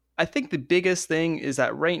 Uh, I think the biggest thing is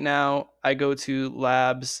that right now I go to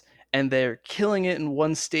labs and they're killing it in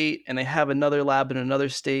one state and they have another lab in another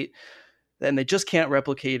state and they just can't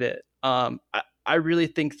replicate it. I really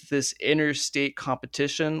think this interstate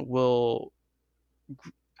competition will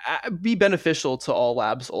be beneficial to all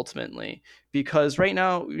labs ultimately, because right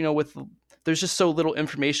now, with there's just so little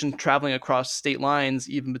information traveling across state lines,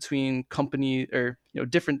 even between company or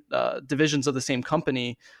different divisions of the same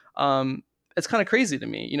company. It's kind of crazy to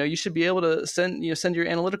me. You should be able to send your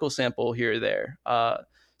analytical sample here or there.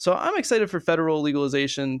 So I'm excited for federal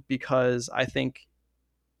legalization because I think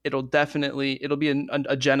it'll be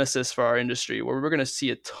a genesis for our industry where we're going to see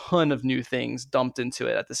a ton of new things dumped into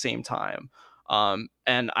it at the same time.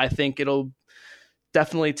 And I think it'll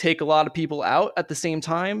definitely take a lot of people out at the same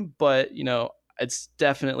time, but it's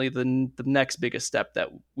definitely the next biggest step that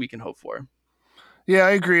we can hope for. Yeah,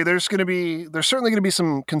 I agree. There's certainly going to be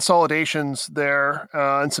some consolidations there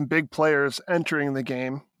and some big players entering the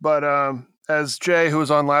game. But as Jay, who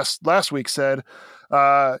was on last week, said,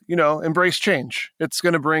 embrace change. It's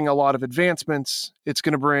going to bring a lot of advancements. It's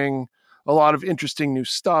going to bring a lot of interesting new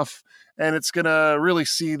stuff, and it's going to really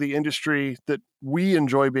see the industry that we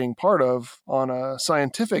enjoy being part of on a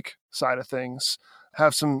scientific side of things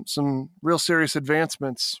have some real serious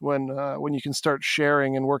advancements when you can start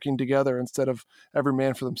sharing and working together instead of every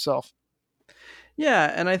man for themselves.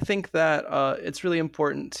 Yeah, and I think that it's really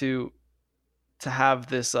important to have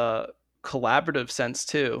this collaborative sense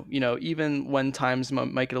too. Even when times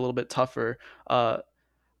might get a little bit tougher.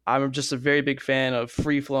 I'm just a very big fan of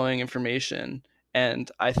free flowing information.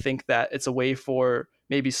 And I think that it's a way for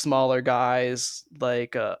maybe smaller guys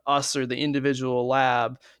like us or the individual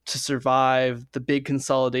lab to survive the big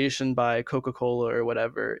consolidation by Coca-Cola or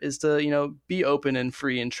whatever, is to, be open and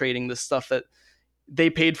free and trading the stuff that they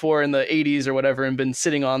paid for in the 80s or whatever and been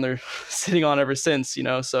sitting on sitting on ever since.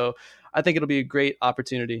 So I think it'll be a great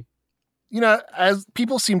opportunity. As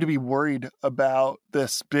people seem to be worried about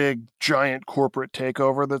this big giant corporate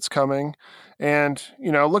takeover that's coming, and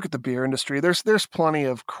look at the beer industry. There's plenty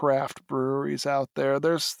of craft breweries out there.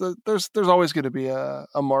 There's always going to be a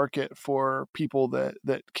market for people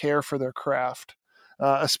that care for their craft,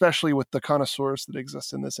 especially with the connoisseurs that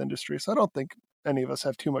exist in this industry. So I don't think any of us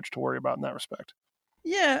have too much to worry about in that respect.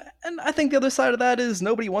 Yeah, and I think the other side of that is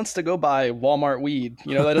nobody wants to go buy Walmart weed.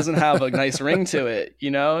 That doesn't have a nice ring to it.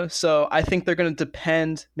 So I think they're going to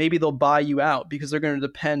depend, maybe they'll buy you out because they're going to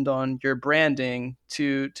depend on your branding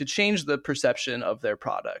to change the perception of their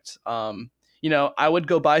product. I would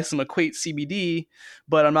go buy some Equate CBD,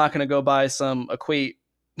 but I'm not going to go buy some Equate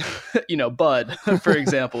bud, for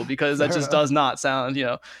example, because that just does not sound,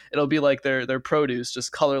 it'll be like their produce,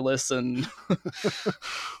 just colorless and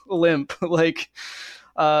limp. I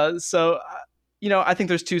think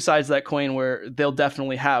there's two sides of that coin where they'll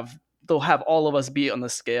have all of us be on the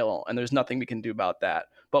scale, and there's nothing we can do about that.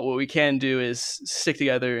 But what we can do is stick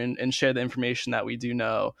together and share the information that we do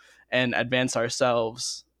know and advance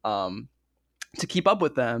ourselves to keep up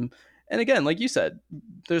with them. And again, like you said,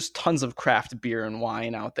 there's tons of craft beer and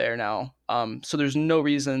wine out there now. So there's no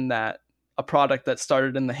reason that a product that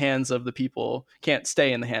started in the hands of the people can't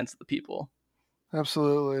stay in the hands of the people.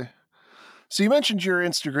 Absolutely. So you mentioned your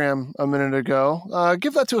Instagram a minute ago.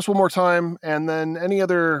 Give that to us one more time, and then any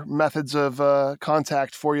other methods of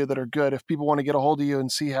contact for you that are good if people want to get a hold of you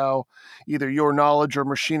and see how either your knowledge or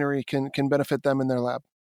machinery can benefit them in their lab.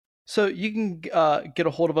 So you can get a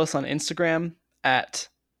hold of us on Instagram at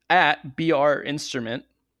BR Instrument.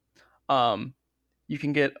 You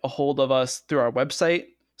can get a hold of us through our website.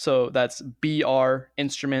 So that's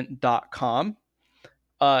brinstrument.com.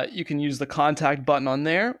 You can use the contact button on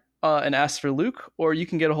there and ask for Luke, or you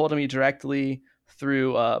can get a hold of me directly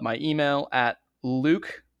through my email at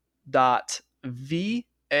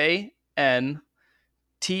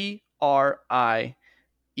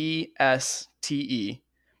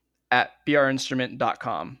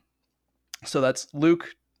So that's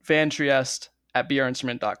Luke Van Trieste at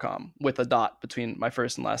brinstrument.com with a dot between my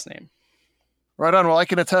first and last name. Right on. Well, I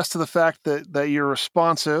can attest to the fact that you're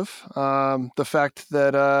responsive, the fact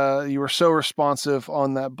that you were so responsive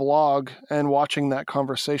on that blog and watching that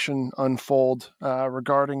conversation unfold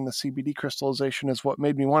regarding the CBD crystallization is what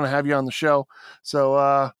made me want to have you on the show.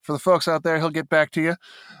 So for the folks out there, he'll get back to you.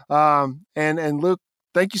 And Luke,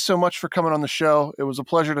 thank you so much for coming on the show. It was a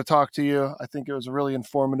pleasure to talk to you. I think it was a really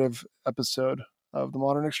informative episode of the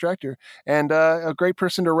Modern Extractor and a great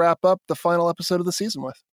person to wrap up the final episode of the season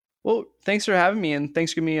with. Well, thanks for having me, and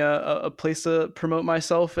thanks for giving me a place to promote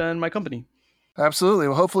myself and my company. Absolutely.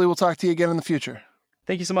 Well, hopefully we'll talk to you again in the future.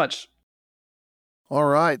 Thank you so much. All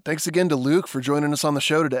right. Thanks again to Luke for joining us on the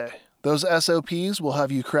show today. Those SOPs will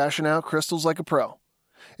have you crashing out crystals like a pro.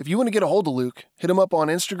 If you want to get a hold of Luke, hit him up on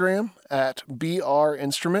Instagram at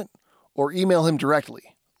BRInstrument or email him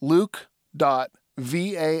directly,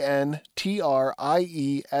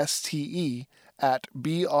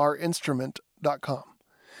 luke.vantrieste@brinstrument.com.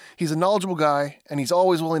 He's a knowledgeable guy, and he's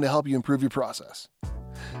always willing to help you improve your process.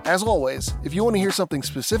 As always, if you want to hear something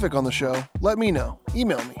specific on the show, let me know.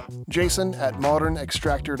 Email me,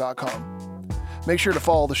 jason@modernextractor.com. Make sure to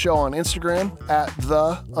follow the show on Instagram at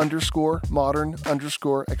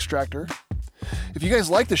 @the_modern_extractor. If you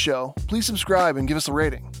guys like the show, please subscribe and give us a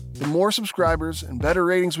rating. The more subscribers and better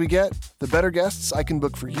ratings we get, the better guests I can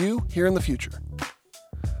book for you here in the future.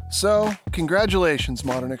 So, congratulations,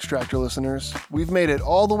 Modern Extractor listeners. We've made it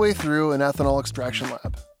all the way through an ethanol extraction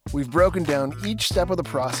lab. We've broken down each step of the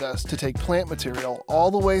process to take plant material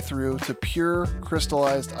all the way through to pure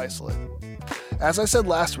crystallized isolate. As I said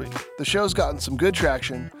last week, the show's gotten some good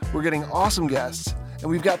traction, we're getting awesome guests, and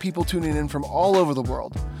we've got people tuning in from all over the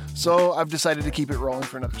world, so I've decided to keep it rolling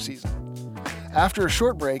for another season. After a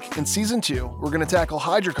short break, in Season 2, we're going to tackle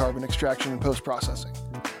hydrocarbon extraction and post-processing.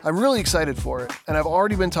 I'm really excited for it, and I've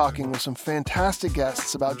already been talking with some fantastic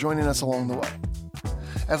guests about joining us along the way.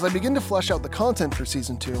 As I begin to flesh out the content for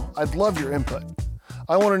Season 2, I'd love your input.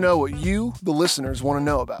 I want to know what you, the listeners, want to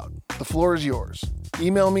know about. The floor is yours.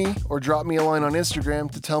 Email me or drop me a line on Instagram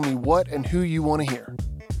to tell me what and who you want to hear.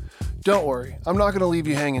 Don't worry, I'm not going to leave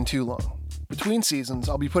you hanging too long. Between seasons,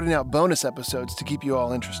 I'll be putting out bonus episodes to keep you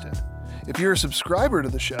all interested. If you're a subscriber to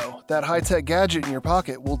the show, that high-tech gadget in your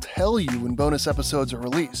pocket will tell you when bonus episodes are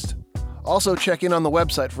released. Also, check in on the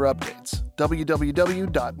website for updates,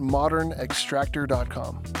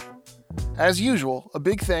 www.modernextractor.com. As usual, a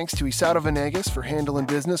big thanks to Isado Venegas for handling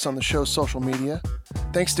business on the show's social media.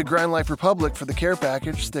 Thanks to Grind Life Republic for the care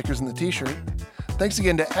package, stickers, and the t-shirt. Thanks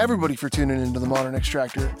again to everybody for tuning into the Modern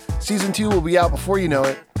Extractor. Season 2 will be out before you know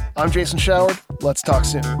it. I'm Jason Showard. Let's talk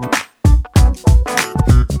soon.